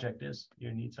project is,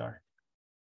 your needs are.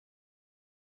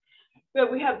 But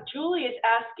we have Julie is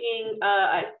asking,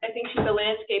 I think she's a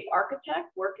landscape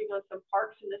architect working on some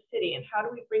parks in the city. And how do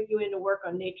we bring you in to work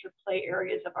on nature play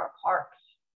areas of our parks?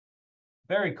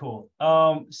 Very cool.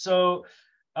 So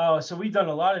we've done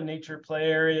a lot of nature play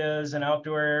areas and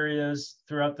outdoor areas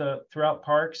throughout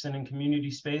parks and in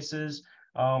community spaces.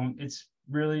 It's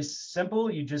really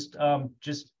simple. You just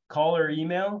call or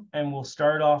email, and we'll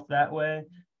start off that way.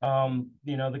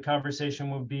 The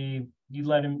conversation would be you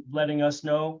letting us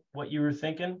know what you were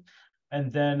thinking,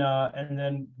 and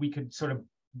then we could sort of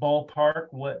ballpark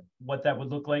what that would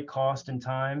look like, cost and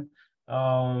time,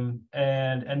 and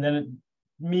then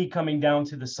me coming down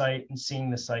to the site and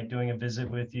seeing the site, doing a visit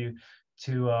with you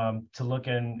to look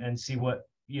and see what,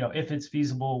 if it's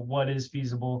feasible, what is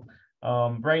feasible.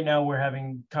 Right now we're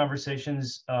having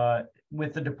conversations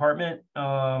with the department,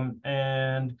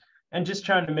 and just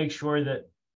trying to make sure that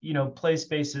play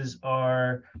spaces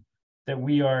that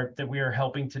we are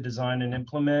helping to design and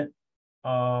implement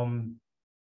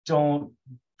don't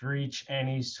breach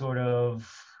any sort of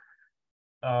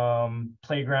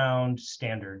playground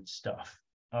standard stuff.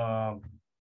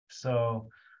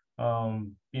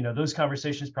 Those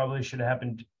conversations probably should have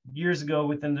happened years ago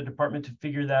within the department to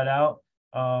figure that out.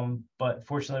 But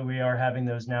fortunately, we are having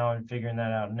those now and figuring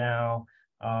that out now.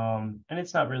 And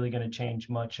it's not really going to change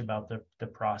much about the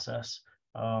process.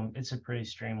 It's a pretty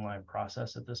streamlined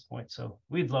process at this point. So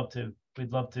we'd love to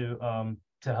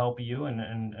help you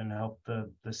and help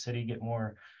the city get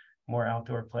more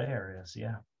outdoor play areas.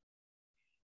 Yeah.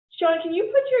 Shaun, can you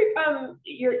put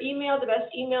your email, the best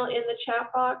email, in the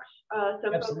chat box?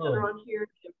 So Absolutely. Folks that are on here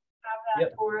can have that.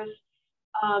 Yep. For us.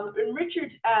 And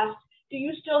Richard asked, do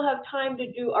you still have time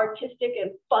to do artistic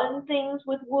and fun things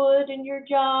with wood in your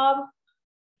job?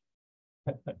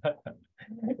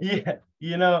 Yeah,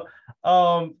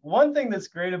 one thing that's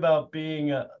great about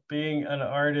being an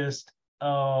artist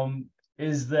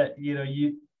is that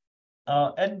you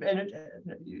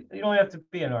don't have to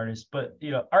be an artist, but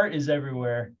art is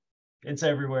everywhere. It's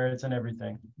everywhere. It's in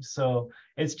everything. So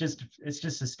it's just a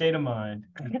state of mind.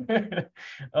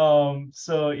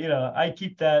 So I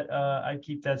keep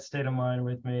that state of mind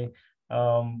with me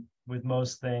with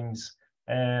most things,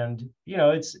 and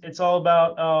it's all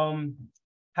about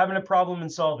having a problem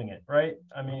and solving it, right?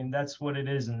 I mean, that's what it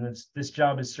is, and this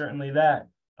job is certainly that.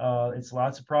 It's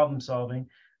lots of problem solving,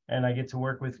 and I get to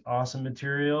work with awesome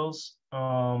materials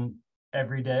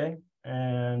every day,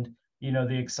 and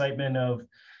the excitement of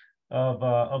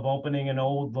opening an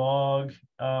old log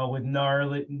with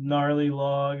gnarly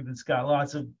log that's got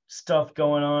lots of stuff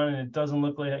going on, and it doesn't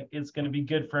look like it's going to be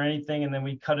good for anything, and then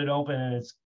we cut it open and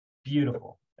it's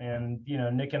beautiful. And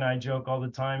Nick and I joke all the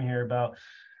time here about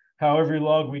how every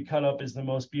log we cut up is the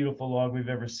most beautiful log we've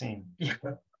ever seen.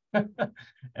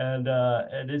 And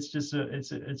it's just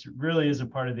it's really is a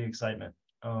part of the excitement.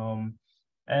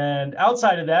 And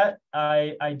outside of that,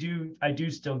 I do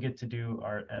still get to do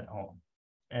art at home,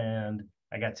 and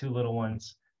I got 2 little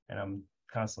ones, and I'm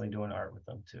constantly doing art with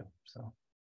them too. So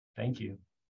thank you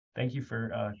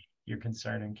for your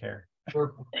concern and care. There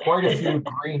are quite a few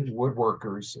green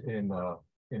woodworkers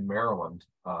in Maryland,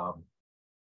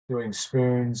 doing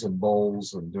spoons and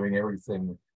bowls and doing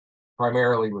everything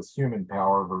primarily with human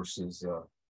power versus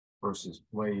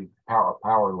lathe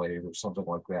power lathe or something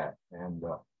like that. And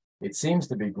it seems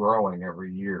to be growing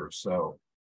every year. So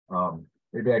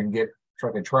maybe I can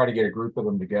try to get a group of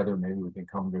them together. Maybe we can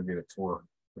come go get a tour. I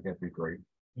think that'd be great.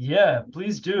 Yeah,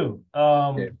 please do.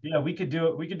 Yeah. Yeah, we could do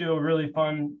it. We could do a really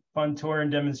fun tour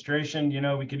and demonstration.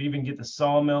 We could even get the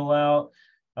sawmill out.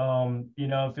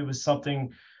 If it was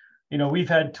something, we've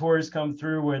had tours come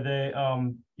through where they,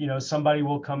 somebody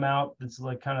will come out that's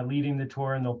like kind of leading the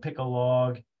tour, and they'll pick a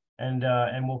log, and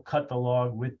we'll cut the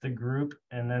log with the group,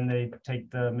 and then they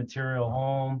take the material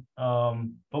home.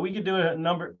 But we could do it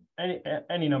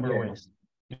any number of ways.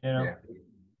 Yeah.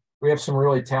 We have some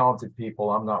really talented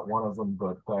people. I'm not one of them,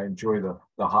 but I enjoy the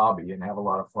hobby and have a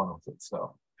lot of fun with it.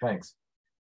 So thanks.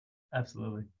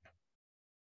 Absolutely.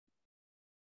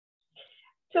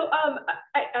 So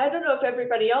I don't know if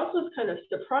everybody else was kind of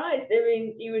surprised. I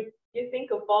mean, you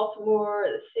think of Baltimore,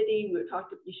 the city.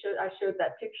 I showed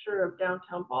that picture of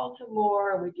downtown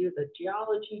Baltimore, and we do the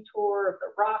geology tour of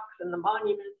the rocks and the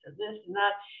monuments and this and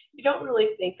that. You don't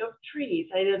really think of trees.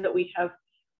 I know that we have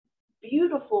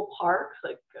beautiful parks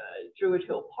like Druid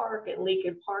Hill Park and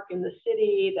Lincoln Park in the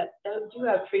city that do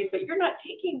have trees, but you're not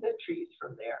taking the trees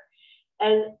from there.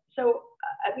 And so,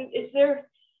 I mean,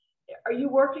 are you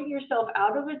working yourself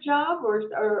out of a job, or is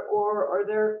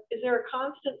there a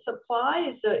constant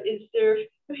supply? Is there?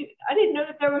 I didn't know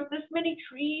that there was this many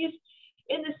trees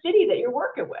in the city that you're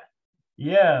working with.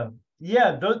 Yeah.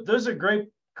 Those are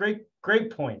great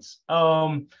points.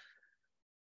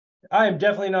 I am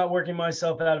definitely not working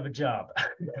myself out of a job.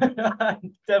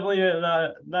 Definitely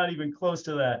not even close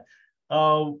to that.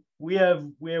 We have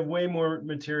way more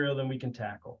material than we can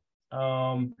tackle.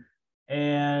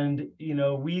 And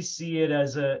we see it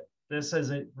as this as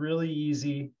a really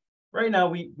easy. Right now,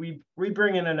 we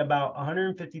bring in about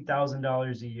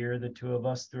 $150,000 a year, the two of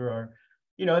us, through our,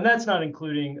 and that's not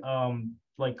including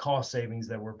like cost savings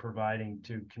that we're providing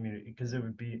to community, because it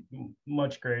would be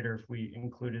much greater if we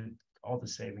included all the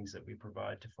savings that we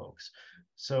provide to folks.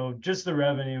 So just the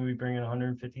revenue, we bring in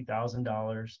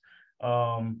 $150,000.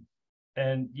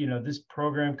 And this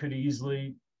program could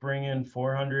easily bring in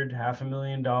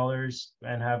 $500,000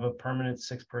 and have a permanent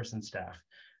 6-person staff.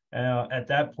 At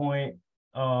that point,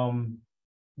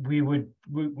 we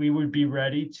would be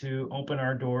ready to open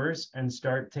our doors and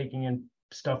start taking in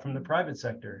stuff from the private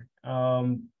sector.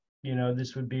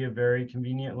 This would be a very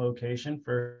convenient location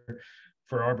for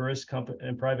arborists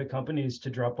and private companies to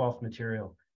drop off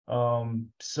material.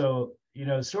 So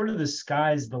sort of the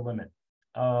sky's the limit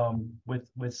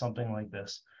with something like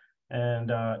this.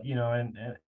 And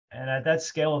and at that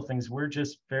scale of things, we're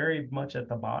just very much at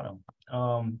the bottom.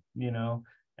 And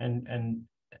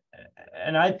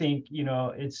I think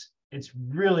it's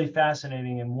really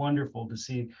fascinating and wonderful to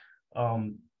see a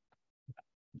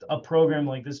program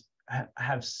like this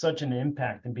have such an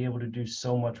impact and be able to do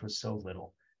so much with so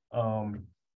little.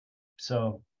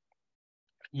 So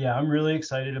yeah, I'm really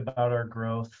excited about our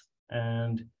growth,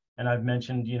 and I've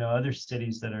mentioned other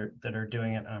cities that are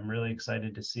doing it. I'm really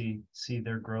excited to see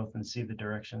their growth and see the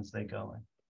directions they go in.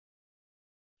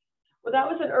 Well, that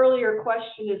was an earlier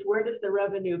question: is where does the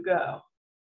revenue go?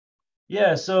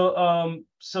 Yeah, so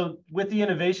with the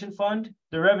innovation fund,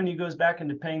 the revenue goes back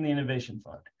into paying the innovation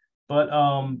fund. But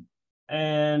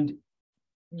and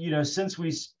since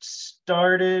we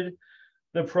started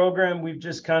the program, we've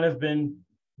just kind of been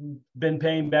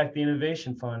paying back the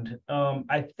innovation fund.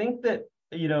 I think that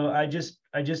I just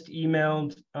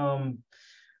emailed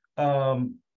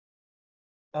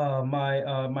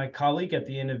my colleague at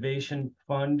the innovation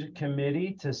fund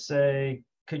committee to say,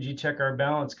 could you check our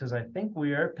balance, because I think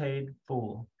we are paid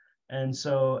full. And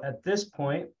so at this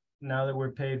point, now that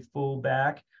we're paid full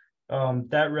back,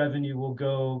 that revenue will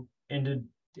go into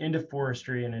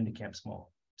forestry and into Camp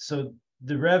Small. So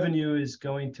the revenue is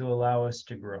going to allow us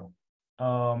to grow.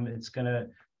 It's gonna,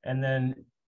 and then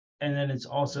it's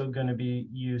also going to be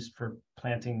used for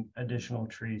planting additional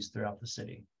trees throughout the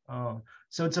city.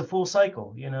 So it's a full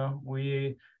cycle.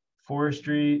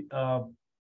 Forestry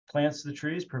plants the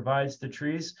trees, provides the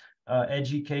trees,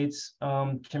 educates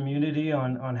community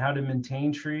on how to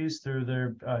maintain trees through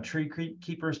their tree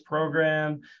keepers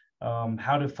program,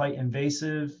 how to fight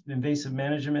invasive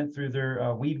management through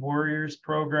their weed warriors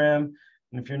program.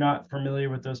 And if you're not familiar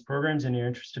with those programs and you're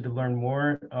interested to learn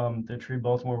more, the Tree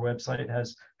Baltimore website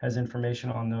has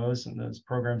information on those, and those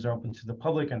programs are open to the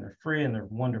public, and they're free and they're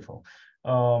wonderful.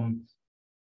 And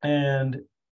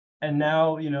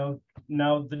now,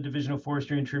 now the Division of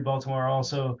Forestry and Tree Baltimore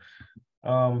also,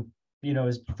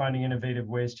 is finding innovative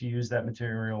ways to use that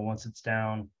material once it's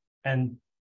down, and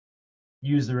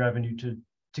use the revenue to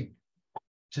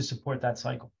support that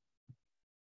cycle.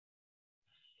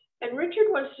 And Richard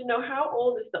wants to know, how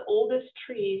old is the oldest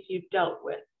trees you've dealt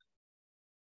with?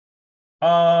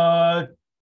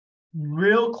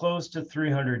 Real close to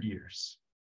 300 years.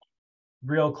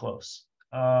 Real close.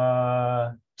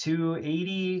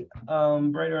 280,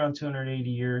 right around 280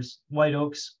 years. White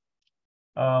oaks.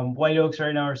 White oaks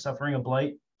right now are suffering a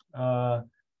blight.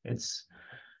 It's,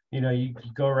 you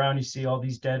go around, you see all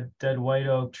these dead white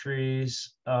oak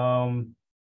trees. I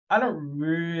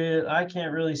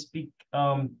can't really speak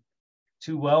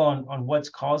too well on what's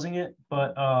causing it,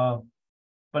 but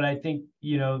I think,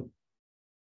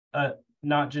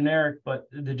 not generic, but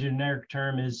the generic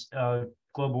term is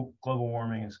global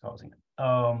warming is causing it.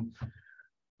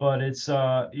 But it's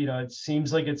it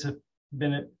seems like it's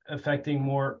been affecting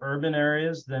more urban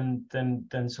areas than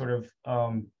sort of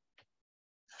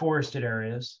forested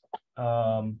areas.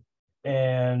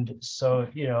 And so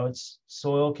it's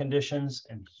soil conditions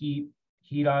and heat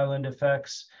island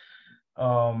effects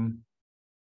are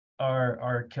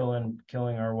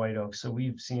killing our white oak. So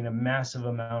we've seen a massive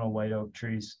amount of white oak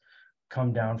trees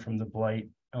come down from the blight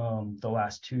the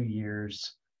last 2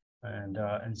 years, and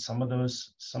some of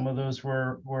those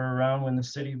were around when the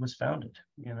city was founded.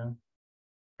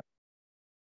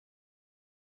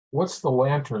 What's the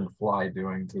lanternfly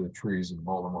doing to the trees in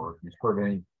Baltimore? Have you heard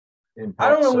any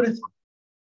impact?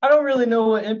 I don't really know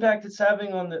what impact it's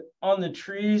having on the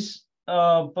trees,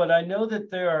 but I know that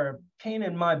they are a pain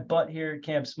in my butt here at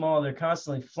Camp Small. They're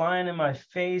constantly flying in my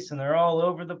face and they're all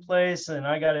over the place, and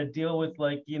I got to deal with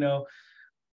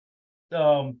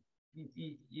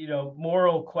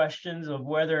moral questions of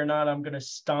whether or not I'm going to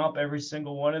stomp every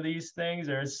single one of these things,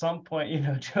 or at some point,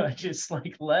 do I just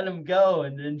let them go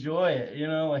and enjoy it,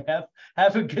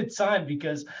 have a good time,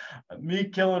 because me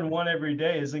killing one every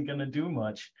day isn't going to do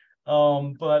much.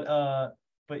 But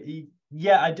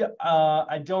yeah, I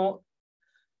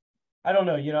don't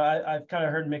know. I've kind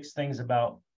of heard mixed things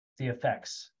about the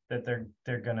effects that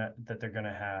they're gonna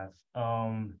have.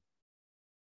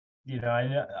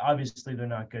 Obviously they're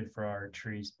not good for our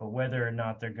trees, but whether or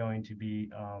not they're going to be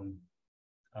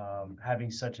having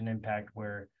such an impact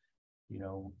where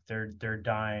they're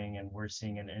dying and we're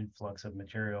seeing an influx of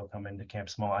material come into Camp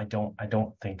Small, I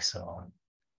don't think so.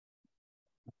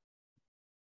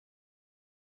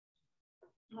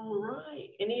 All right.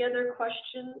 Any other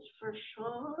questions for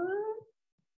Shaun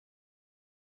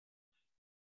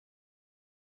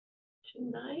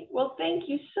tonight? Well, thank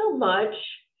you so much.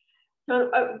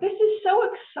 This is so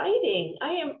exciting.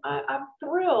 I'm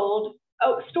thrilled.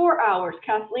 Oh, store hours.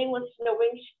 Kathleen wants to know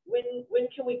when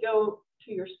can we go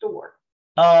to your store?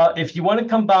 If you want to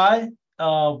come by,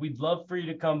 we'd love for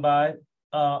you to come by.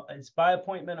 It's by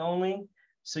appointment only,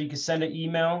 so you can send an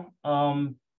email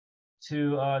to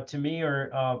me, or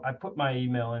I put my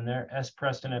email in there,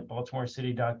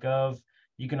 spreston@baltimorecity.gov.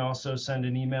 You can also send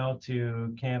an email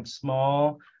to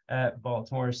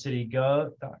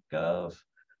campsmall@baltimorecity.gov.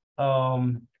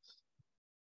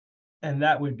 And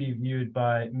that would be viewed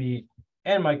by me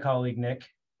and my colleague Nick.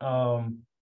 And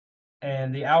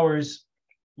the hours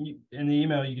in the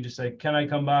email, you can just say, can I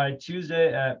come by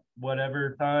Tuesday at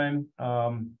whatever time,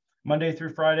 Monday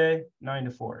through Friday, 9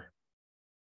 to 4.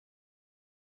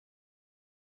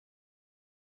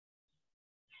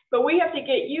 But we have to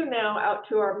get you now out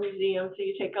to our museum so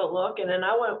you take a look, and then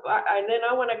I want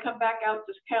to come back out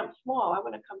to Camp Small. I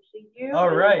want to come see you.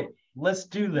 All right, let's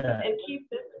do that. And keep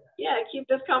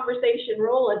this conversation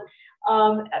rolling.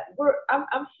 I'm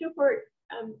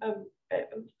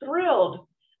thrilled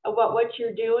about what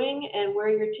you're doing and where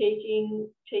you're taking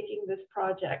this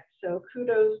project. So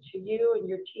kudos to you and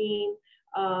your team.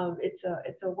 It's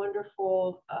a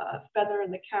wonderful feather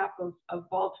in the cap of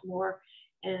Baltimore.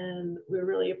 And we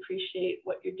really appreciate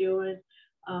what you're doing.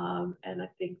 And I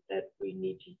think that we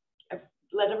need to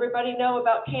let everybody know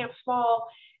about Camp Small,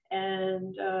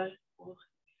 and we'll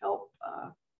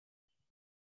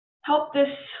help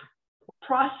this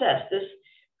process, this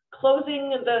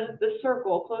closing the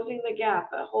circle, closing the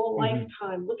gap, a whole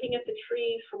lifetime, looking at the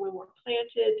trees from when we're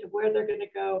planted to where they're going to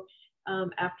go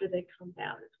after they come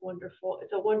down. It's wonderful.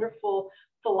 It's a wonderful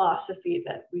philosophy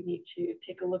that we need to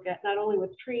take a look at, not only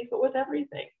with trees, but with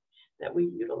everything that we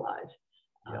utilize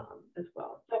as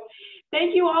well. So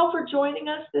thank you all for joining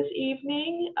us this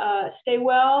evening. Stay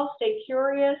well, stay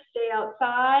curious, stay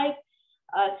outside,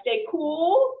 stay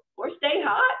cool or stay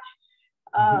hot.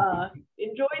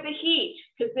 Enjoy the heat,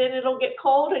 because then it'll get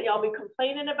cold and y'all be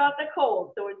complaining about the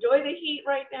cold. So enjoy the heat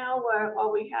right now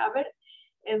while we have it.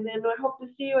 And then I hope to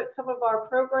see you at some of our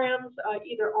programs,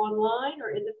 either online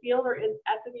or in the field or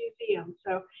at the museum.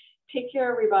 So take care,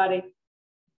 everybody.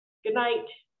 Good night.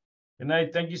 Good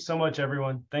night. Thank you so much,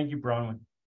 everyone. Thank you, Bronwyn.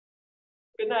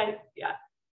 Good night. Yeah.